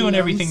 Look, I'm doing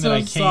everything that I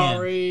can.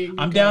 Sorry,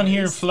 I'm down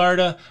here in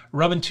Florida,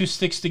 rubbing 2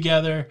 sticks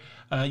together.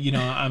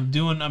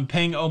 I'm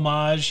paying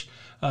homage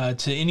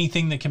to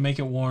anything that can make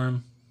it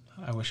warm.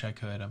 I wish I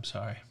could. I'm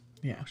sorry.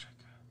 Yeah.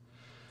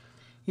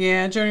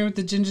 Yeah, Journey with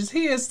the Gingers.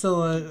 He is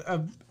still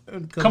a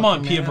come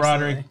on, Pia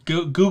Broderick.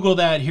 Google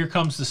that. Here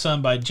Comes the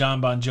Sun by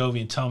John Bon Jovi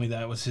and tell me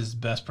that was his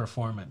best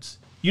performance.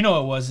 You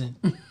know it wasn't.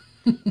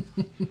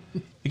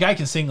 The guy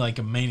can sing like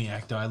a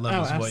maniac, though. I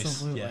love his voice.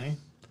 Absolutely. Yeah.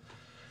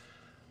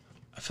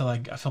 I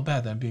feel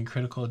bad that I'm being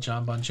critical of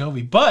John Bon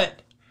Jovi,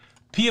 but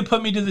Pia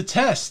put me to the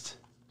test.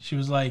 She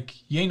was like,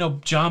 "You ain't no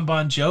John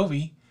Bon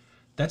Jovi."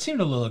 That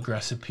seemed a little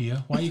aggressive,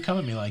 Pia. Why you come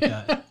at me like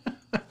that?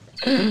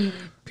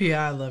 Pia,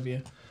 I love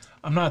you.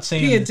 I'm not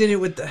saying Pia did it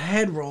with the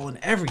head roll and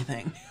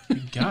everything.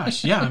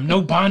 Gosh, yeah, I'm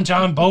no Bon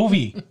John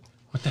Bovi.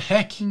 What the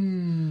heck? All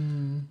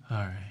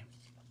right.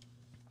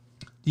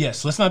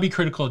 Yes, let's not be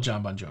critical of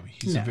John Bon Jovi.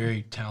 He's a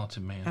very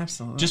talented man.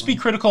 Absolutely. Just be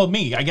critical of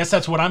me. I guess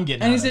that's what I'm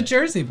getting out of it. And he's a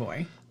Jersey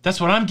boy. That's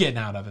what I'm getting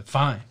out of it.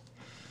 Fine.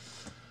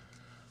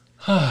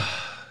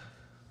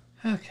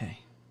 Okay.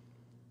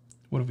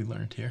 What have we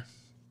learned here?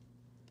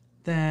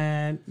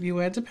 That you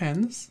wear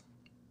Depends.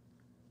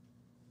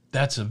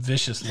 That's a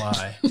vicious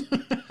lie.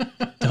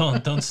 Don't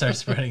Don't start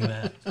spreading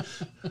that.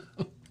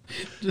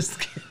 Just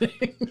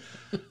kidding.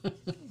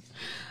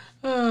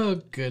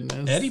 Oh,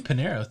 goodness. Eddie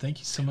Pinero, thank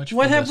you so much.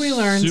 What for have the we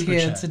learned super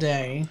here chat.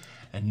 today?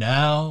 And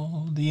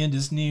now the end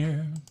is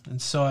near,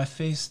 and so I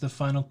face the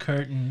final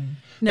curtain.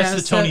 No, That's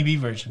the so- Tony B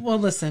version. Well,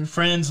 listen.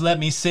 Friends, let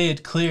me say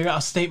it clear.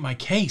 I'll state my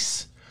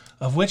case,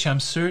 of which I'm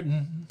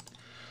certain.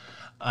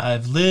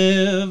 I've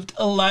lived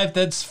a life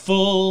that's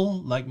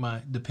full, like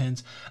my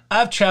depends.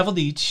 I've traveled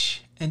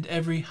each and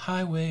every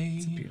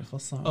highway. Beautiful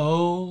song.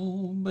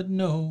 Oh, but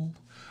no,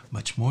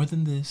 much more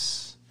than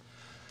this.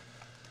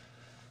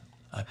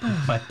 I put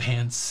my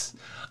pants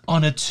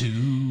on a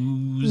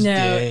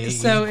Tuesday. No,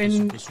 so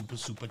in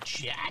Super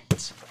chat.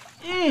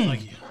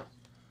 Thank you.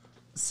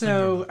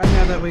 so I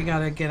know that we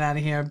gotta get out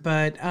of here,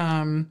 but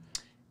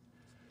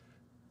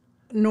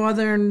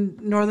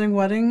Northern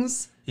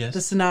Weddings. Yes. The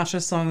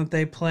Sinatra song that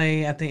they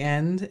play at the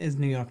end is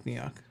New York, New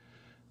York.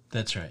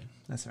 That's right.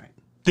 That's right.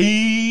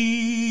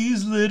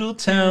 These little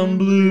town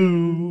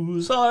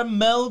blues are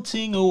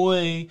melting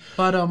away.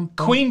 But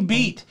Queen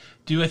Beat.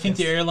 Do I think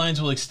the airlines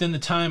will extend the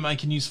time I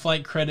can use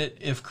flight credit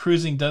if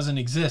cruising doesn't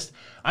exist?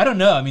 I don't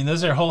know. I mean,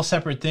 those are whole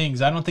separate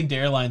things. I don't think the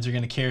airlines are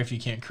going to care if you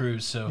can't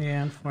cruise. So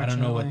Yeah, I don't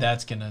know what unfortunately.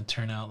 that's going to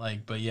turn out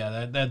like. But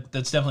yeah,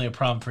 that's definitely a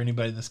problem for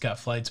anybody that's got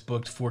flights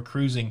booked for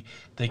cruising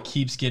that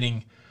keeps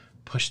getting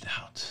pushed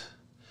out.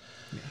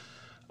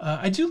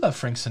 I do love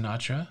Frank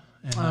Sinatra.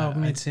 And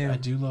me too. I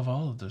do love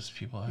all of those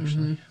people,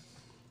 actually.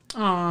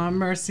 Aw,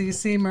 Mercy.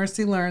 See,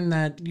 Mercy learned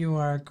that you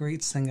are a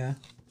great singer.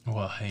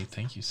 Well, hey,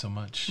 thank you so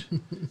much.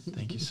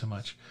 Thank you so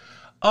much.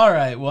 All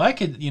right. Well, I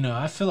could,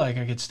 I feel like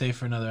I could stay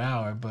for another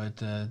hour,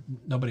 but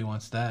nobody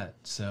wants that.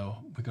 So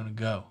we're going to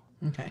go.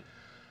 Okay.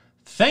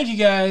 Thank you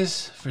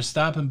guys for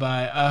stopping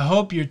by. I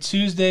hope your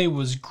Tuesday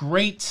was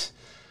great.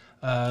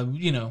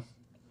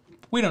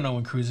 We don't know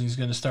when cruising is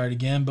going to start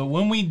again, but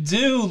when we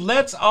do,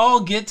 let's all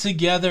get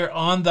together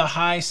on the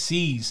high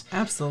seas.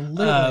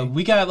 Absolutely.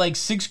 We got like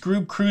 6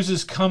 group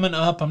cruises coming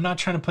up. I'm not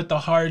trying to put the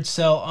hard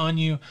sell on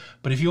you,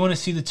 but if you want to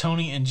see the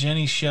Tony and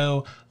Jenny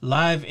show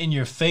live in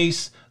your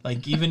face,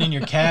 like even in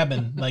your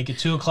cabin, like at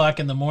 2 o'clock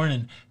in the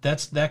morning,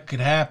 that could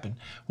happen.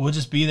 We'll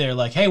just be there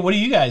like, hey, what are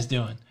you guys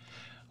doing?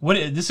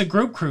 This is a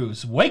group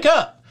cruise. Wake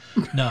up.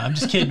 No, I'm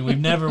just kidding. We've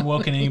never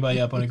woken anybody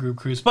up on a group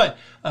cruise. But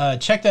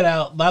check that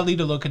out,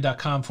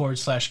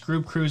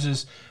 lidoloca.com/group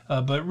cruises.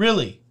 But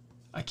really,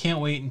 I can't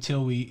wait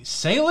until we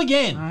sail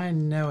again. I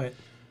know it.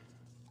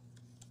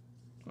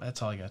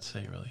 That's all I got to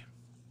say, really.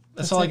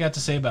 That's all I got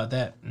to say about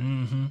that.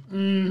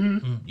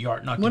 You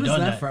ought not to What is done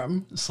that that.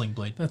 from? Sling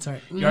Blade. That's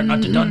right. You ought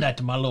not to done that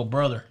to my little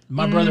brother.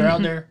 My brother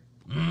out there.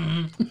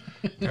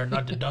 You ought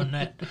not to done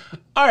that.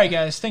 All right,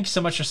 guys. Thank you so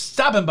much for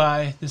stopping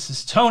by. This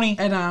is Tony.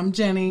 And I'm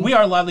Jenny. We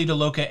are Lido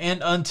Loca, and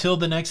until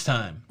the next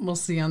time, We'll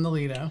see you on the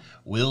Lido.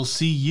 we'll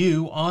see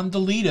you on the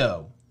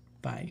Lido.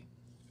 Bye.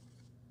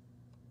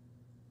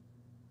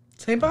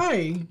 Say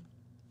bye.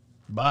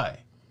 Bye.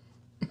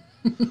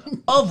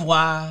 Au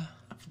revoir.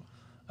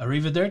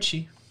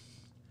 Arrivederci.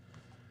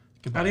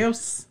 Goodbye.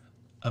 Adios.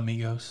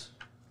 Amigos.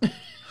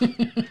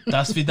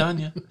 Das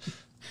vidania.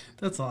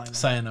 That's all I know.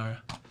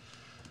 Sayonara.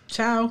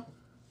 Ciao.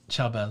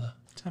 Ciao, Bella.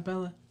 Ciao,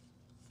 Bella.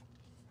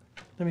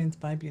 That means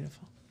bye,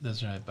 beautiful.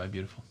 That's right. Bye,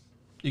 beautiful.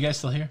 You guys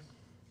still here?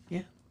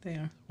 Yeah, they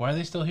are. Why are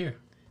they still here?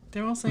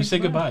 They're all saying We say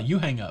goodbye. You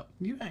hang up.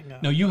 You hang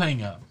up. No, you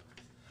hang up.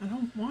 I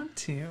don't want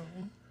to.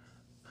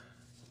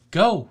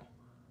 Go.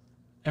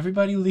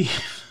 Everybody leave.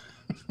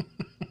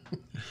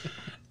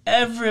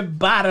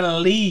 Everybody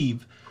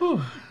leave.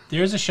 Whew.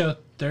 There's a show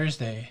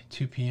Thursday,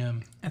 2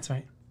 p.m. That's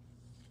right.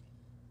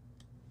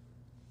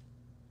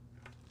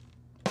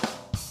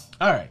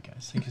 All right,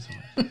 guys. Thank you so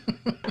much.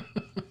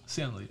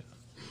 See you on the Lido.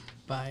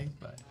 Bye.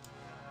 Bye.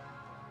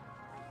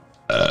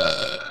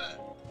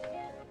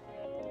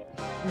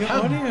 Your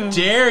How audio.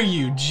 dare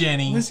you,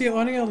 Jenny? Was your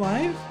audio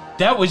live?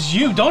 That was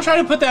you. Don't try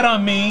to put that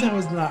on me. That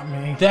was not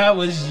me. That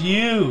was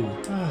you.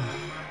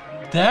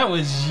 Oh, That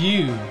was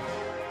you.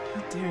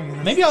 how dare you?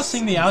 That's Maybe I'll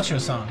sing the outro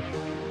song.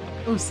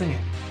 Oh, sing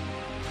it.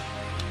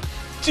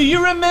 Do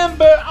you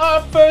remember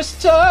our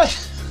first touch?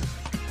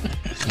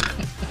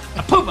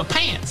 I pooped my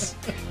pants.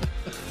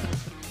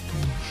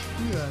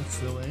 That's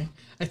silly.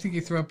 I think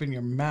you threw up in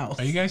your mouth.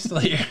 Are you guys still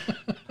here?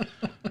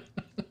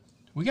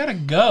 We gotta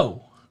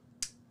go.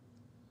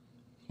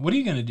 What are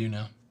you gonna do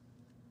now?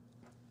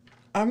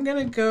 I'm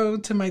gonna go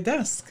to my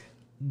desk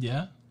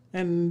Yeah?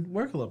 and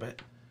work a little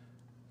bit.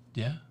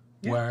 Yeah?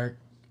 Yeah. Work.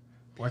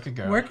 Work it,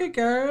 girl. Work it,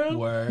 girl.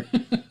 Work.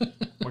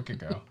 Work it,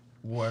 girl.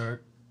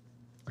 Work.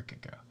 Work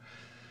it, girl.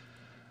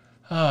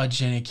 Oh,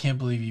 Jenny, I can't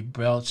believe you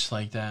belched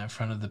like that in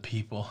front of the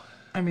people.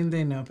 I mean,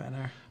 they know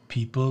better.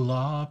 People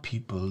are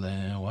people,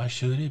 and why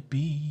should it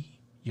be?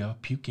 You're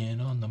puking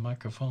on the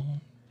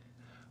microphone.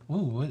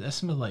 Ooh, that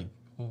smelled like...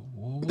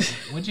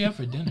 What'd you have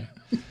for dinner?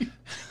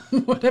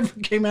 Whatever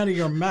came out of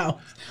your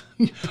mouth.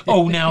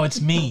 Oh, now it's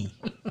me.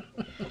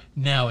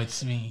 Now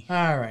it's me.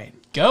 All right.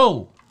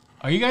 Go.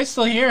 Are you guys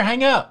still here?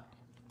 Hang up.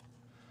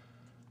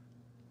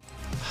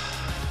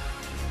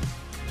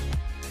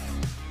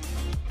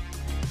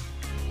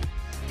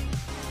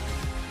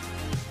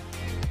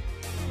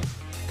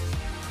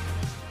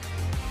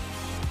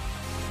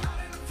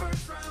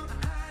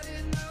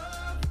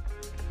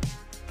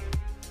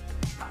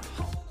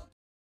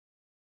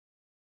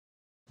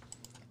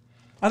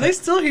 Are they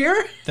still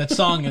here? That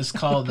song is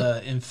called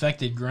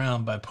Infected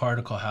Ground by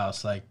Particle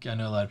House. Like, I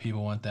know a lot of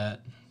people want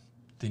that.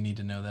 They need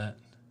to know that.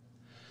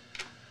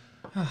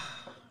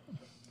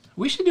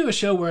 We should do a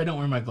show where I don't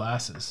wear my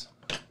glasses.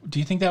 Do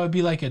you think that would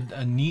be like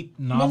a neat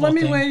novel Well, let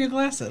me thing? wear your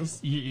glasses.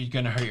 You're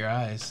going to hurt your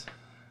eyes.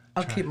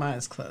 I'll keep my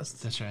eyes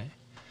closed. That's right.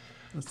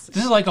 Let's see.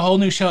 This is like a whole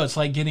new show. It's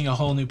like getting a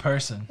whole new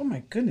person. Oh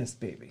my goodness,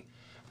 baby.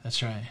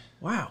 That's right.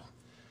 Wow.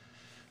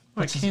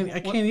 I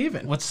can't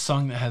even. What's a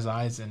song that has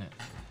eyes in it?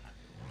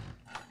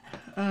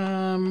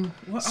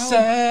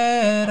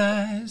 Sad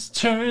eyes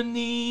turn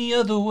the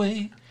other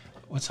way.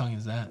 What song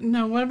is that?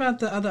 No, what about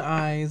the other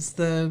eyes?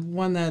 The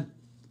one that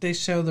they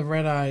show the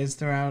red eyes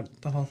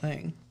throughout the whole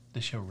thing. They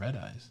show red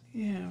eyes.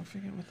 Yeah, I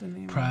forget what the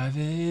name is.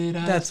 Private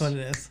eyes. That's what it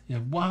is. They're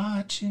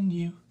watching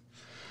you.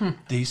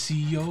 They see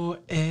your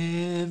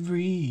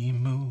every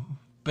move.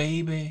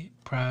 Baby,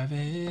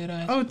 private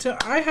eyes. Oh,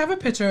 I have a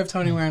picture of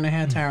Tony wearing a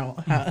hand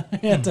towel.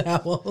 Hand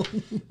towel.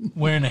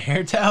 Wearing a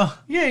hair towel?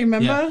 Yeah, you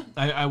remember? Yeah,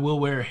 I will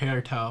wear a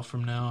hair towel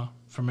from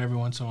every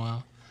once in a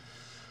while.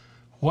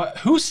 What?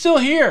 Who's still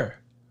here?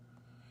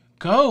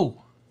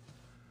 Go.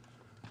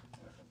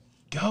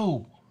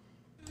 Go.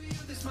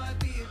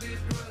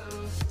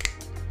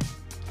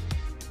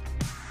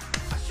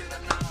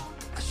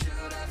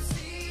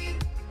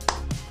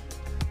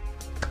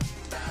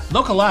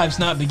 Local Live's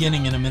not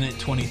beginning in a minute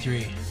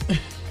 23.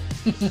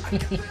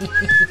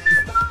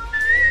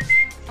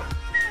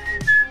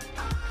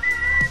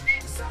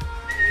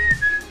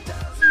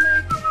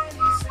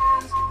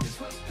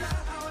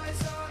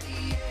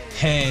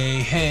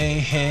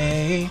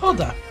 Hey.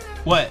 Hold up.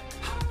 What?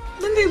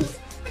 Lindy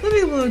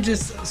Lou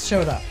just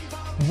showed up.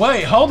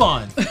 Wait, hold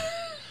on.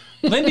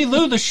 Lindy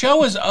Lou, the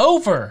show is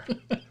over.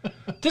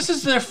 This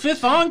is their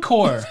 5th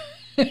encore.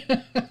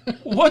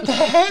 What the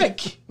heck?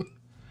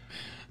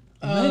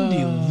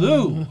 Lindy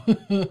Lou.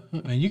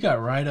 Man, you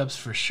got write-ups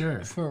for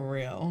sure. For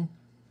real.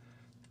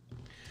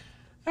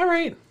 All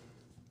right.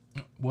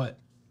 What?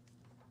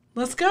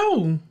 Let's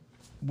go.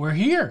 We're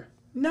here.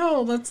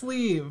 No, let's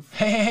leave.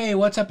 Hey,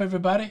 what's up,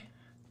 everybody?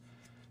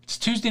 It's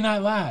Tuesday Night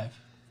Live.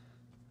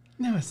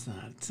 No, it's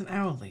not. It's an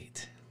hour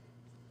late.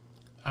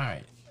 All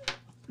right.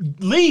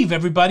 Leave,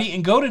 everybody,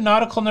 and go to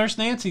Nautical Nurse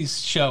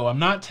Nancy's show. I'm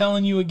not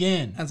telling you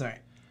again. That's all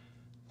right.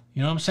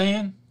 You know what I'm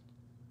saying?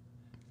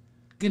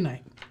 Good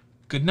night.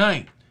 Good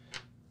night.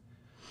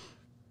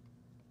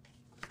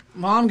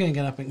 Well, I'm going to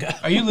get up and go.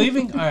 Are you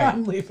leaving? All right.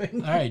 I'm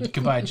leaving. All right.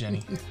 Goodbye,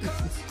 Jenny.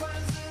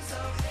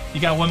 You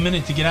got 1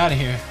 minute to get out of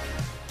here.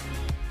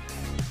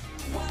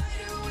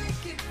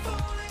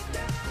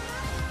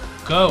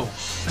 Go.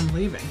 I'm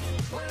leaving.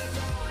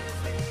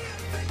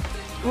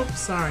 Oops,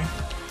 sorry.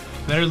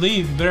 Better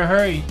leave. Better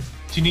hurry.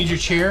 Do you need your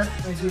chair?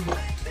 I do.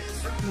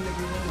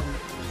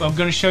 Well, I'm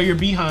going to show your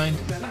behind.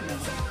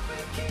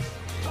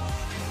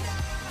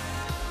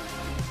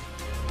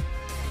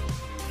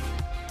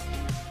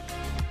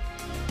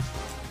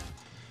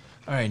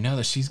 All right, now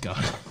that she's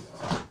gone,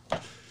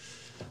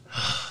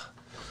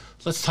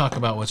 let's talk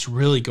about what's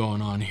really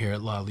going on here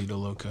at Lido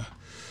Loca.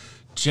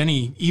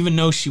 Jenny, even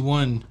though she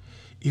won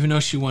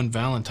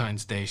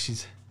Valentine's Day,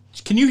 she's...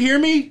 Can you hear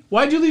me?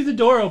 Why'd you leave the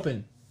door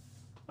open?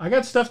 I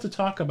got stuff to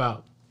talk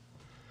about.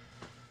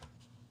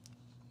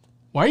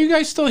 Why are you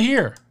guys still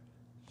here?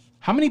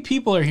 How many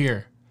people are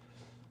here?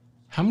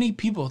 How many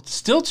people?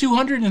 Still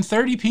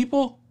 230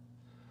 people?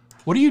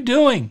 What are you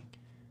doing?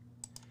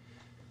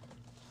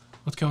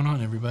 What's going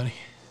on, everybody?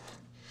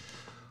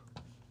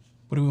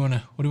 What do we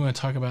want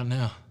to talk about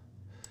now?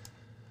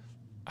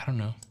 I don't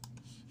know.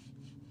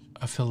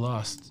 I feel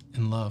lost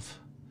in love.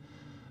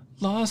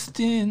 Lost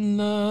in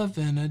love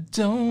and I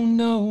don't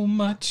know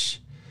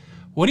much.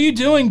 What are you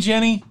doing,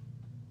 Jenny?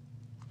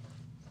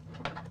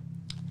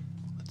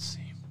 Let's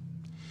see.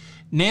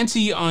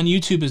 Nancy on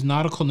YouTube is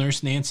Nautical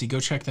Nurse Nancy. Go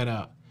check that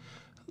out.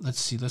 Let's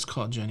see. Let's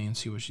call Jenny and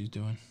see what she's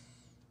doing.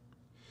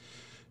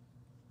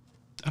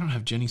 I don't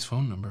have Jenny's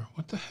phone number.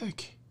 What the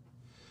heck?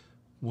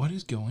 What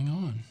is going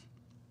on?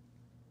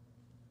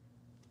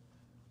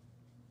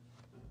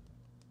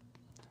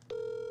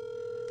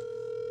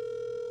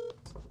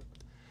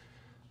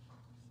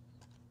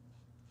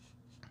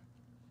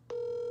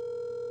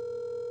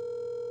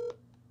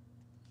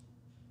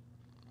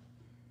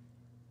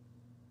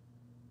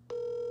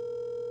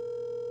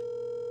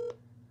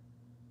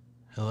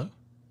 Hello?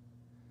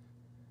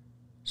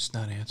 Just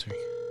not answering.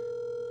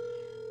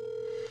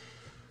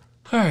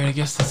 Alright, I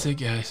guess that's it,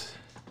 guys.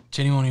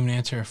 Jenny won't even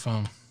answer her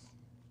phone.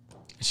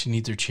 She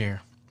needs her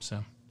chair,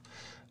 so.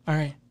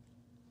 Alright.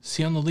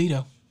 See you on the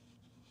Lido.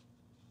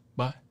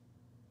 Bye.